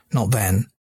 Not then.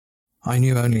 I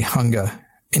knew only hunger,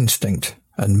 instinct,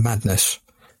 and madness.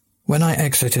 When I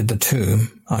exited the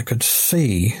tomb, I could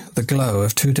see the glow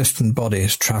of 2 distant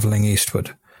bodies travelling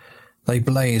eastward. They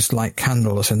blazed like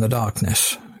candles in the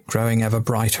darkness, growing ever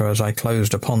brighter as I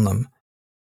closed upon them.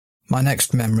 My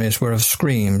next memories were of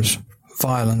screams,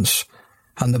 violence,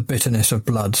 and the bitterness of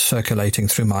blood circulating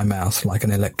through my mouth like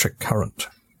an electric current.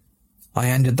 I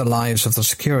ended the lives of the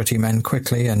security men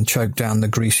quickly and choked down the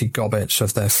greasy gobbets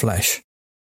of their flesh.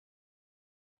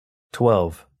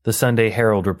 12. The Sunday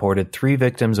Herald reported 3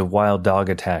 victims of wild dog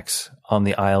attacks on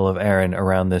the Isle of Arran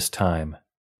around this time.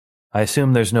 I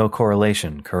assume there's no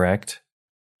correlation, correct?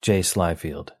 J.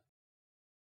 Slyfield.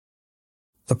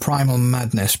 The primal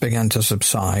madness began to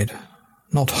subside,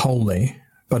 not wholly,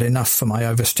 but enough for my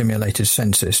overstimulated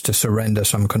senses to surrender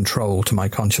some control to my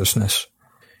consciousness.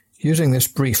 Using this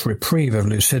brief reprieve of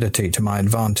lucidity to my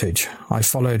advantage, I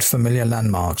followed familiar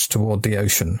landmarks toward the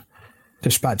ocean.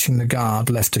 Dispatching the guard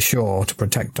left ashore to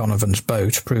protect Donovan's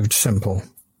boat proved simple.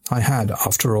 I had,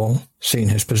 after all, seen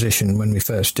his position when we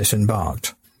first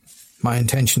disembarked. My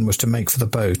intention was to make for the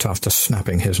boat after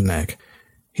snapping his neck,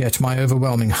 yet my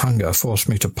overwhelming hunger forced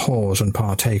me to pause and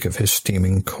partake of his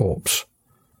steaming corpse.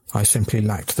 I simply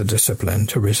lacked the discipline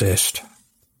to resist.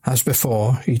 As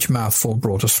before, each mouthful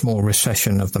brought a small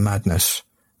recession of the madness,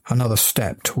 another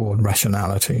step toward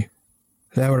rationality.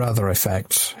 There were other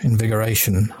effects: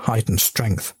 invigoration, heightened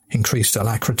strength, increased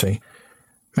alacrity.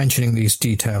 Mentioning these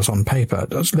details on paper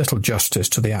does little justice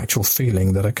to the actual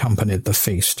feeling that accompanied the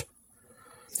feast.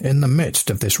 In the midst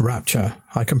of this rapture,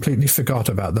 I completely forgot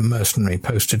about the mercenary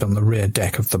posted on the rear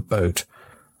deck of the boat.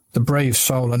 The brave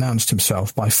soul announced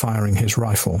himself by firing his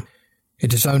rifle.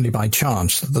 It is only by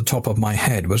chance that the top of my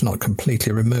head was not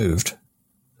completely removed.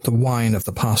 The whine of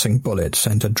the passing bullet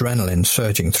sent adrenaline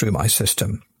surging through my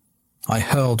system. I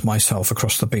hurled myself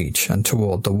across the beach and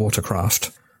toward the watercraft.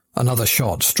 Another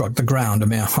shot struck the ground a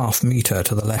mere half-metre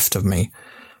to the left of me.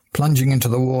 Plunging into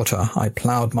the water, I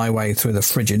ploughed my way through the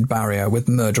frigid barrier with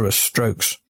murderous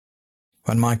strokes.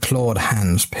 When my clawed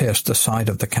hands pierced the side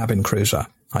of the cabin cruiser,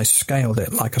 I scaled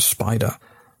it like a spider.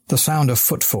 The sound of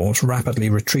footfalls rapidly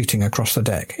retreating across the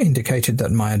deck indicated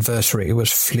that my adversary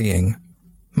was fleeing.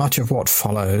 Much of what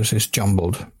follows is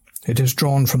jumbled. It is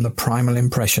drawn from the primal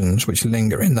impressions which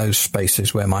linger in those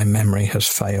spaces where my memory has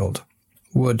failed.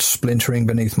 Wood splintering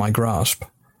beneath my grasp,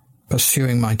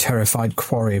 pursuing my terrified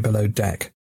quarry below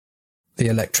deck. The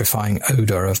electrifying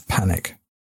odour of panic.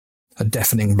 A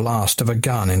deafening blast of a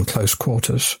gun in close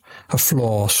quarters, a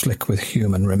floor slick with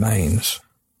human remains.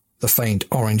 The faint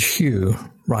orange hue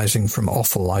rising from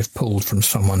offal I've pulled from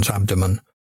someone's abdomen.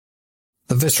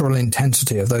 The visceral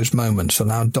intensity of those moments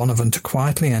allowed Donovan to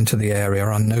quietly enter the area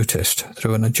unnoticed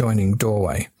through an adjoining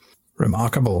doorway.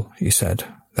 "Remarkable," he said.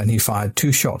 Then he fired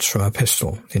 2 shots from a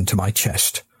pistol into my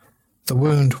chest. The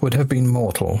wound would have been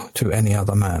mortal to any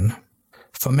other man.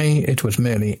 For me, it was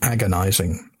merely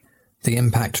agonizing. The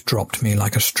impact dropped me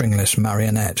like a stringless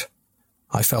marionette.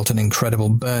 I felt an incredible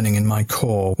burning in my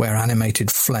core where animated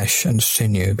flesh and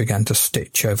sinew began to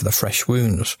stitch over the fresh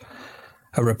wounds.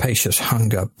 A rapacious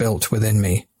hunger built within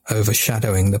me,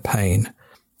 overshadowing the pain.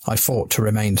 I fought to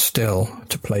remain still,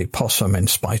 to play possum in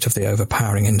spite of the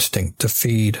overpowering instinct to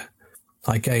feed.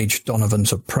 I gauged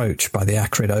Donovan's approach by the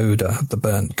acrid odour of the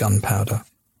burnt gunpowder.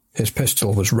 His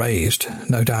pistol was raised,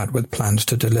 no doubt with plans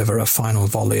to deliver a final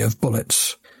volley of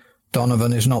bullets.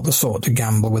 Donovan is not the sort to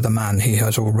gamble with a man he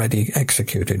has already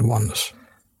executed once.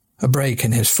 A break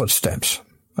in his footsteps,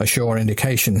 a sure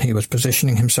indication he was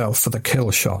positioning himself for the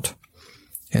kill shot.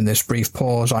 In this brief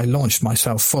pause I launched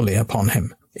myself fully upon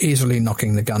him, easily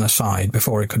knocking the gun aside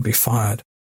before it could be fired.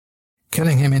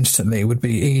 Killing him instantly would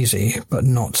be easy, but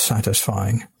not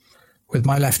satisfying. With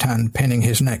my left hand pinning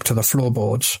his neck to the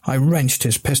floorboards, I wrenched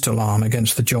his pistol arm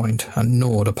against the joint and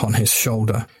gnawed upon his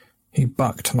shoulder. He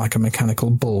bucked like a mechanical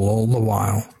bull all the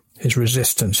while. His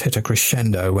resistance hit a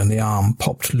crescendo when the arm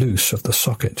popped loose of the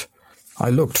socket. I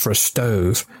looked for a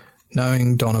stove,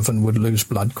 knowing Donovan would lose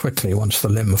blood quickly once the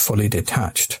limb fully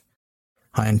detached.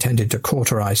 I intended to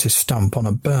cauterize his stump on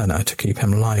a burner to keep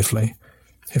him lively.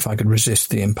 If I could resist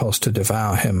the impulse to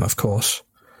devour him, of course.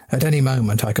 At any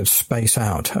moment I could space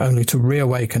out, only to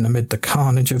reawaken amid the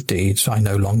carnage of deeds I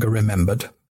no longer remembered.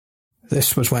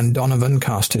 This was when Donovan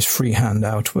cast his free hand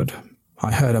outward.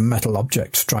 I heard a metal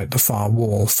object strike the far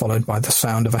wall, followed by the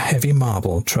sound of a heavy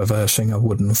marble traversing a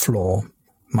wooden floor.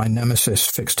 My nemesis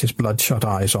fixed his bloodshot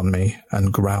eyes on me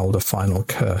and growled a final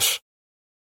curse.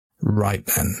 "Right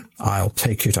then, I'll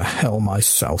take you to hell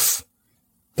myself."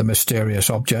 The mysterious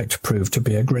object proved to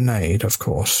be a grenade, of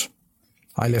course.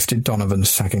 I lifted Donovan's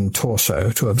sagging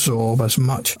torso to absorb as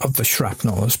much of the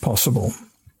shrapnel as possible.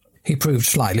 He proved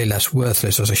slightly less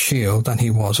worthless as a shield than he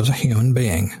was as a human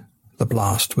being. The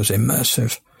blast was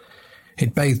immersive.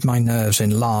 It bathed my nerves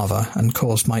in lava and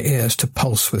caused my ears to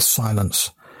pulse with silence.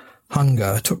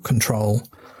 Hunger took control.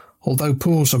 Although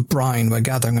pools of brine were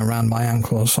gathering around my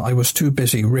ankles, I was too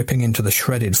busy ripping into the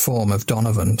shredded form of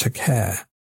Donovan to care.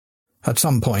 At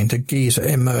some point, a geyser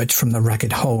emerged from the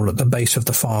ragged hole at the base of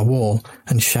the far wall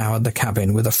and showered the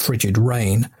cabin with a frigid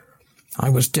rain. I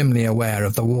was dimly aware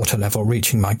of the water level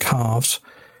reaching my calves,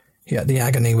 yet the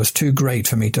agony was too great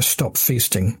for me to stop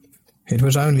feasting. It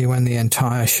was only when the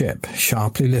entire ship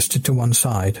sharply listed to one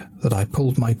side that I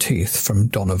pulled my teeth from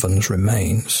Donovan's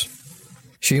remains.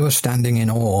 She was standing in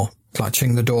awe,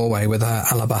 clutching the doorway with her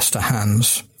alabaster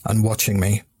hands and watching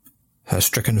me, her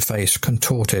stricken face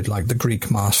contorted like the Greek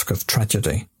mask of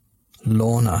tragedy.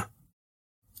 Lorna.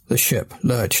 The ship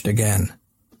lurched again.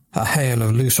 A hail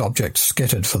of loose objects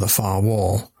skittered for the far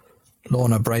wall.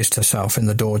 Lorna braced herself in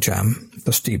the door jamb,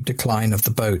 the steep decline of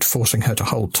the boat forcing her to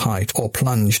hold tight or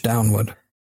plunge downward.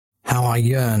 How I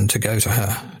yearned to go to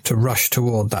her, to rush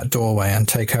toward that doorway and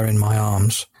take her in my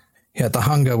arms. Yet the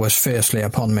hunger was fiercely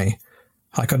upon me.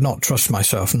 I could not trust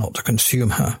myself not to consume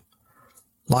her.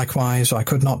 Likewise, I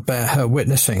could not bear her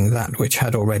witnessing that which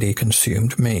had already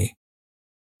consumed me.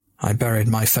 I buried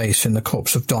my face in the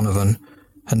corpse of Donovan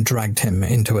and dragged him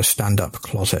into a stand-up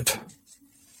closet.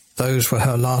 Those were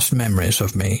her last memories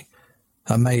of me,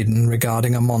 a maiden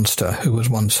regarding a monster who was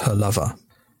once her lover.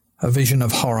 A vision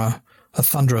of horror, a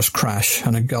thunderous crash,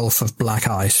 and a gulf of black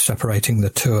ice separating the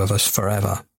two of us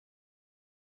forever.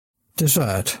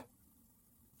 Dessert.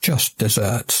 Just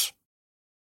desserts.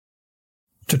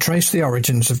 To trace the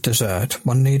origins of dessert,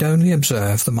 one need only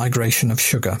observe the migration of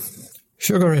sugar.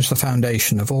 Sugar is the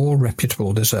foundation of all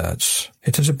reputable desserts.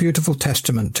 It is a beautiful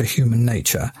testament to human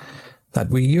nature that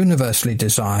we universally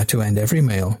desire to end every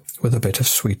meal with a bit of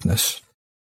sweetness.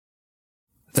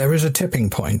 There is a tipping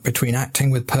point between acting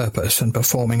with purpose and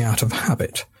performing out of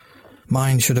habit.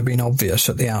 Mine should have been obvious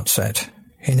at the outset.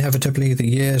 Inevitably, the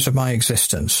years of my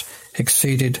existence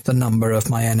exceeded the number of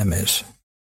my enemies.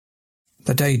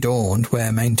 The day dawned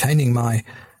where maintaining my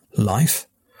life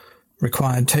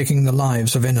required taking the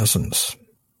lives of innocents.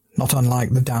 Not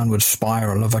unlike the downward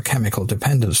spiral of a chemical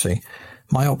dependency,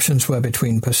 my options were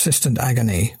between persistent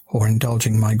agony or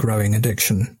indulging my growing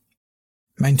addiction.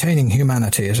 Maintaining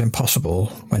humanity is impossible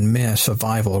when mere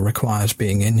survival requires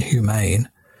being inhumane.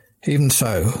 Even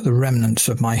so, the remnants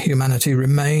of my humanity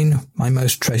remain my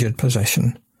most treasured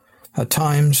possession. At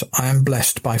times I am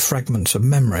blessed by fragments of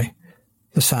memory,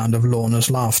 the sound of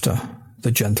Lorna's laughter,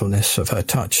 the gentleness of her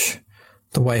touch,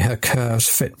 the way her curves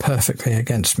fit perfectly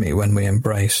against me when we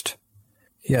embraced.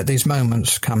 Yet these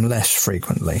moments come less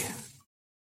frequently.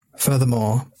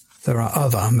 Furthermore, there are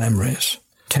other memories,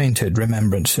 tainted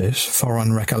remembrances,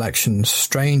 foreign recollections,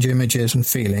 strange images and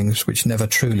feelings which never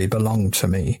truly belonged to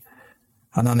me.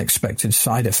 An unexpected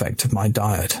side effect of my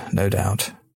diet, no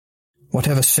doubt.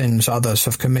 Whatever sins others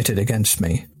have committed against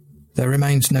me, there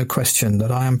remains no question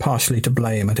that I am partially to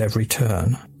blame at every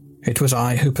turn. It was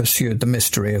I who pursued the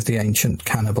mystery of the ancient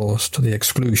cannibals to the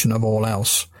exclusion of all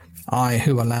else. I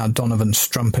who allowed Donovan's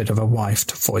strumpet of a wife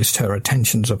to foist her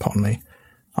attentions upon me.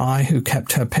 I who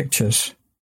kept her pictures.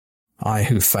 I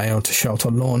who failed to shelter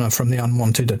Lorna from the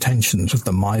unwanted attentions of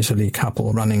the miserly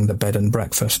couple running the bed and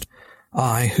breakfast.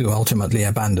 I who ultimately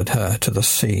abandoned her to the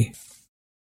sea.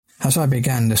 As I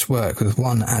began this work with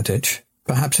one adage,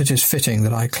 perhaps it is fitting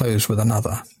that I close with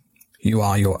another. You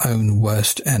are your own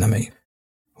worst enemy.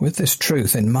 With this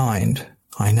truth in mind,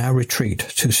 I now retreat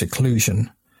to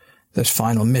seclusion. This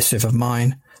final missive of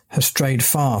mine has strayed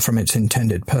far from its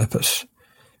intended purpose.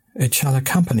 It shall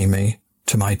accompany me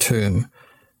to my tomb,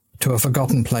 to a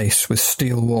forgotten place with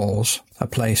steel walls, a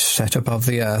place set above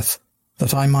the earth,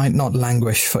 that I might not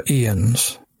languish for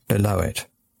eons below it.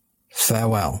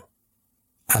 Farewell.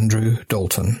 Andrew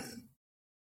Dalton.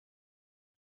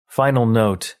 Final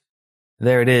note.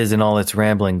 There it is in all its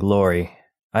rambling glory.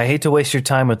 I hate to waste your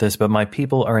time with this, but my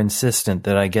people are insistent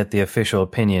that I get the official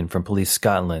opinion from Police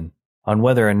Scotland on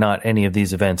whether or not any of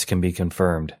these events can be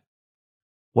confirmed.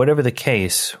 Whatever the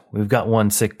case, we've got one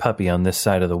sick puppy on this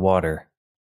side of the water,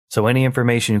 so any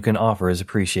information you can offer is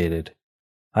appreciated.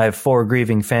 I have 4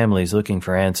 grieving families looking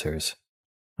for answers.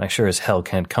 I sure as hell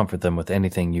can't comfort them with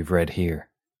anything you've read here.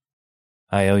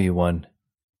 I owe you one.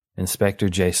 Inspector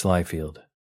J. Slyfield.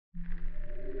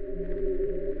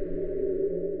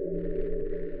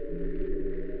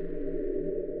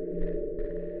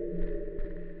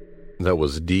 That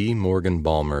was D. Morgan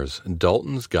Ballmer's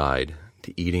Dalton's Guide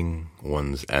to Eating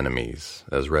One's Enemies,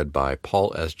 as read by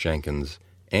Paul S. Jenkins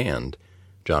and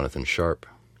Jonathan Sharp.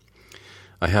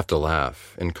 I have to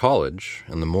laugh. In college,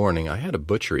 in the morning, I had a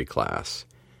butchery class,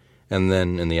 and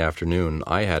then in the afternoon,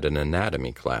 I had an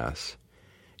anatomy class.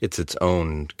 It's its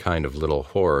own kind of little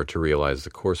horror to realize the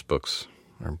course books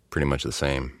are pretty much the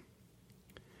same.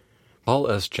 Paul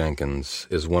S. Jenkins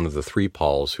is one of the 3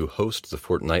 Pauls who host the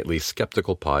fortnightly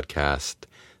skeptical podcast,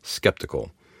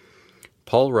 Skeptical.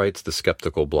 Paul writes the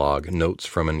skeptical blog, Notes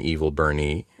from an Evil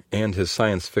Bernie, and his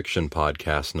science fiction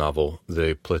podcast novel,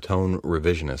 The Platone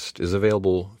Revisionist, is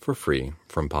available for free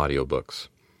from Audiobooks.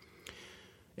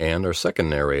 And our second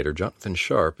narrator, Jonathan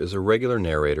Sharp, is a regular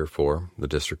narrator for the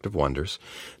District of Wonders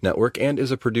network and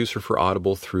is a producer for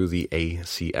Audible through the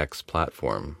ACX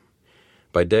platform.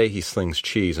 By day, he slings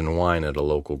cheese and wine at a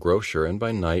local grocer, and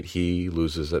by night, he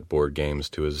loses at board games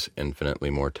to his infinitely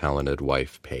more talented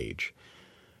wife, Paige.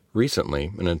 Recently,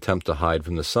 in an attempt to hide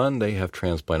from the sun, they have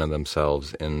transplanted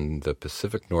themselves in the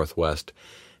Pacific Northwest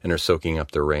and are soaking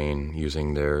up the rain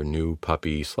using their new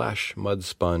puppy/mud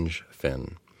sponge,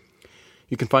 Finn.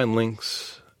 You can find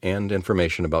links and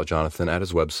information about Jonathan at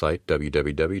his website,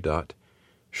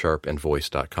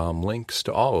 www.sharpandvoice.com. Links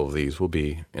to all of these will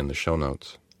be in the show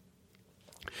notes.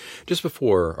 Just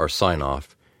before our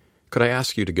sign-off, could I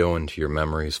ask you to go into your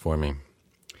memories for me?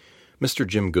 Mr.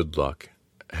 Jim Goodluck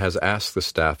has asked the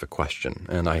staff a question,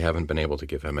 and I haven't been able to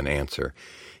give him an answer.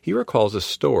 He recalls a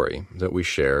story that we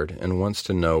shared and wants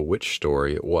to know which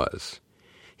story it was.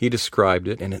 He described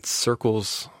it, and it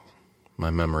circles my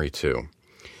memory too.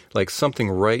 Like something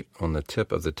right on the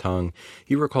tip of the tongue,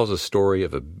 he recalls a story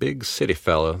of a big city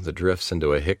fella that drifts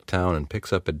into a hick town and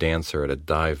picks up a dancer at a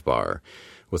dive bar,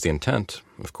 with the intent,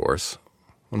 of course,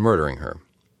 on murdering her.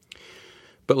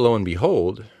 But lo and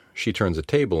behold, she turns a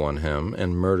table on him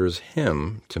and murders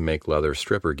him to make leather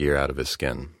stripper gear out of his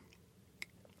skin.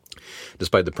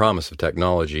 Despite the promise of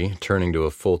technology, turning to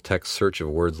a full-text search of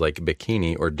words like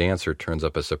bikini or dancer turns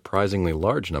up a surprisingly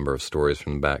large number of stories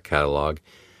from the back catalog,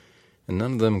 and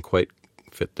none of them quite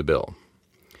fit the bill.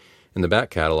 In the back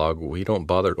catalog, we don't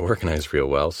bother to organize real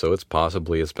well, so it's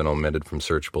been omitted from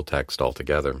searchable text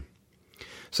altogether.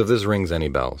 So if this rings any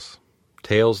bells,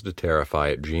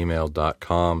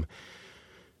 talestoterrify@gmail.com.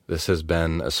 This has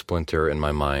been a splinter in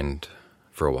my mind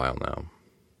for a while now.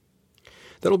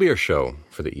 That'll be our show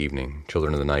for the evening.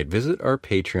 Children of the Night, visit our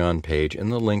Patreon page in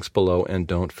the links below, and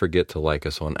don't forget to like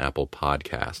us on Apple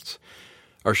Podcasts.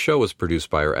 Our show was produced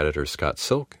by our editors Scott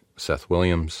Silk, Seth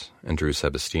Williams, and Drew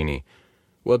Sebastini.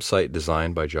 Website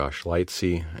designed by Josh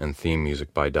Lightsey, and theme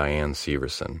music by Diane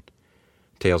Severson.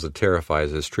 Tales That Terrify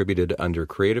is distributed under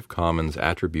Creative Commons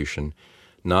Attribution,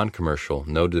 Non-Commercial,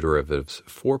 No Derivatives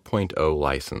 4.0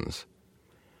 license.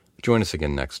 Join us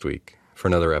again next week for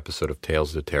another episode of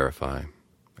Tales That Terrify,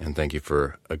 and thank you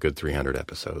for a good 300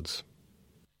 episodes.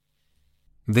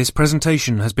 This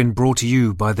presentation has been brought to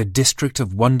you by the District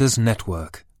of Wonders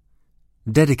Network,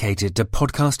 dedicated to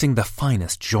podcasting the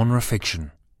finest genre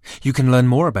fiction. You can learn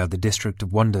more about the District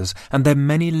of Wonders and their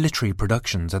many literary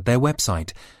productions at their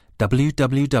website,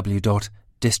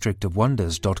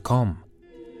 www.districtofwonders.com.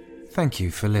 Thank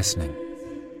you for listening.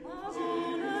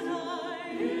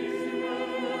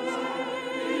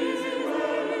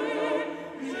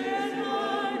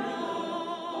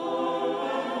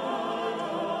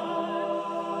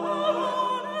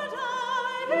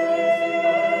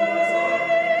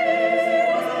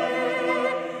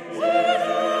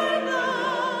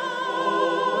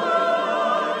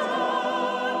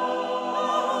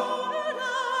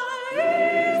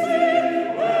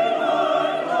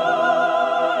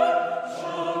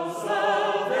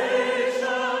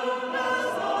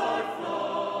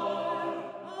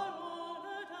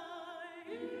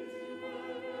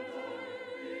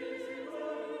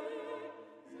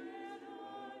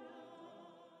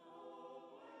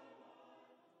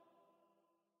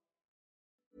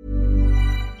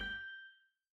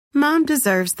 Mom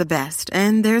deserves the best,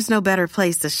 and there's no better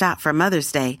place to shop for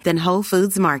Mother's Day than Whole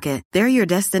Foods Market. They're your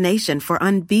destination for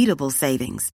unbeatable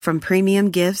savings, from premium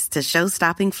gifts to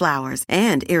show-stopping flowers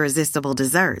and irresistible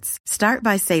desserts. Start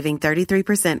by saving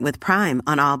 33% with Prime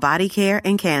on all body care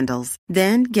and candles.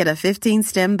 Then get a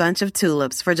 15-stem bunch of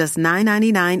tulips for just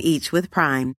 $9.99 each with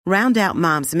Prime. Round out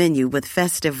Mom's menu with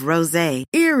festive rosé,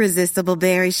 irresistible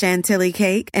berry chantilly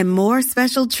cake, and more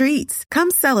special treats.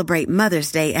 Come celebrate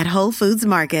Mother's Day at Whole Foods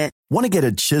Market. Want to get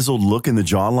a chiseled look in the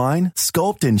jawline?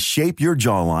 Sculpt and shape your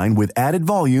jawline with added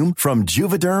volume from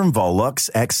Juvederm Volux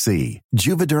XC.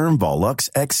 Juvederm Volux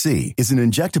XC is an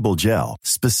injectable gel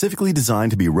specifically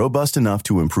designed to be robust enough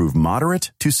to improve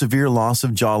moderate to severe loss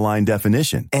of jawline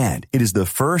definition. And it is the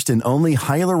first and only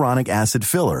hyaluronic acid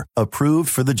filler approved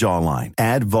for the jawline.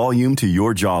 Add volume to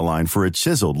your jawline for a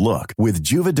chiseled look with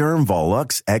Juvederm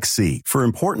Volux XC. For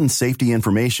important safety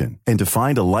information and to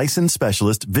find a licensed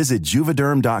specialist, visit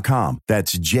juvederm.com.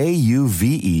 That's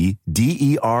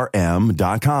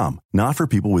JUVEDERM.com. Not for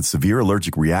people with severe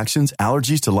allergic reactions,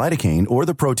 allergies to lidocaine, or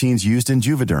the proteins used in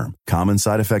Juvederm. Common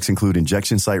side effects include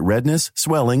injection site redness,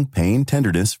 swelling, pain,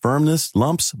 tenderness, firmness,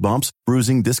 lumps, bumps,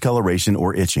 bruising, discoloration,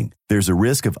 or itching. There's a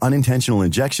risk of unintentional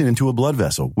injection into a blood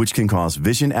vessel, which can cause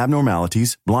vision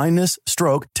abnormalities, blindness,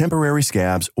 stroke, temporary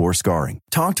scabs, or scarring.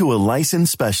 Talk to a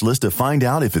licensed specialist to find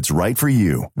out if it's right for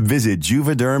you. Visit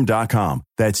Juvederm.com.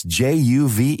 That's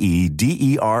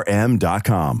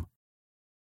JUVEDERM.com.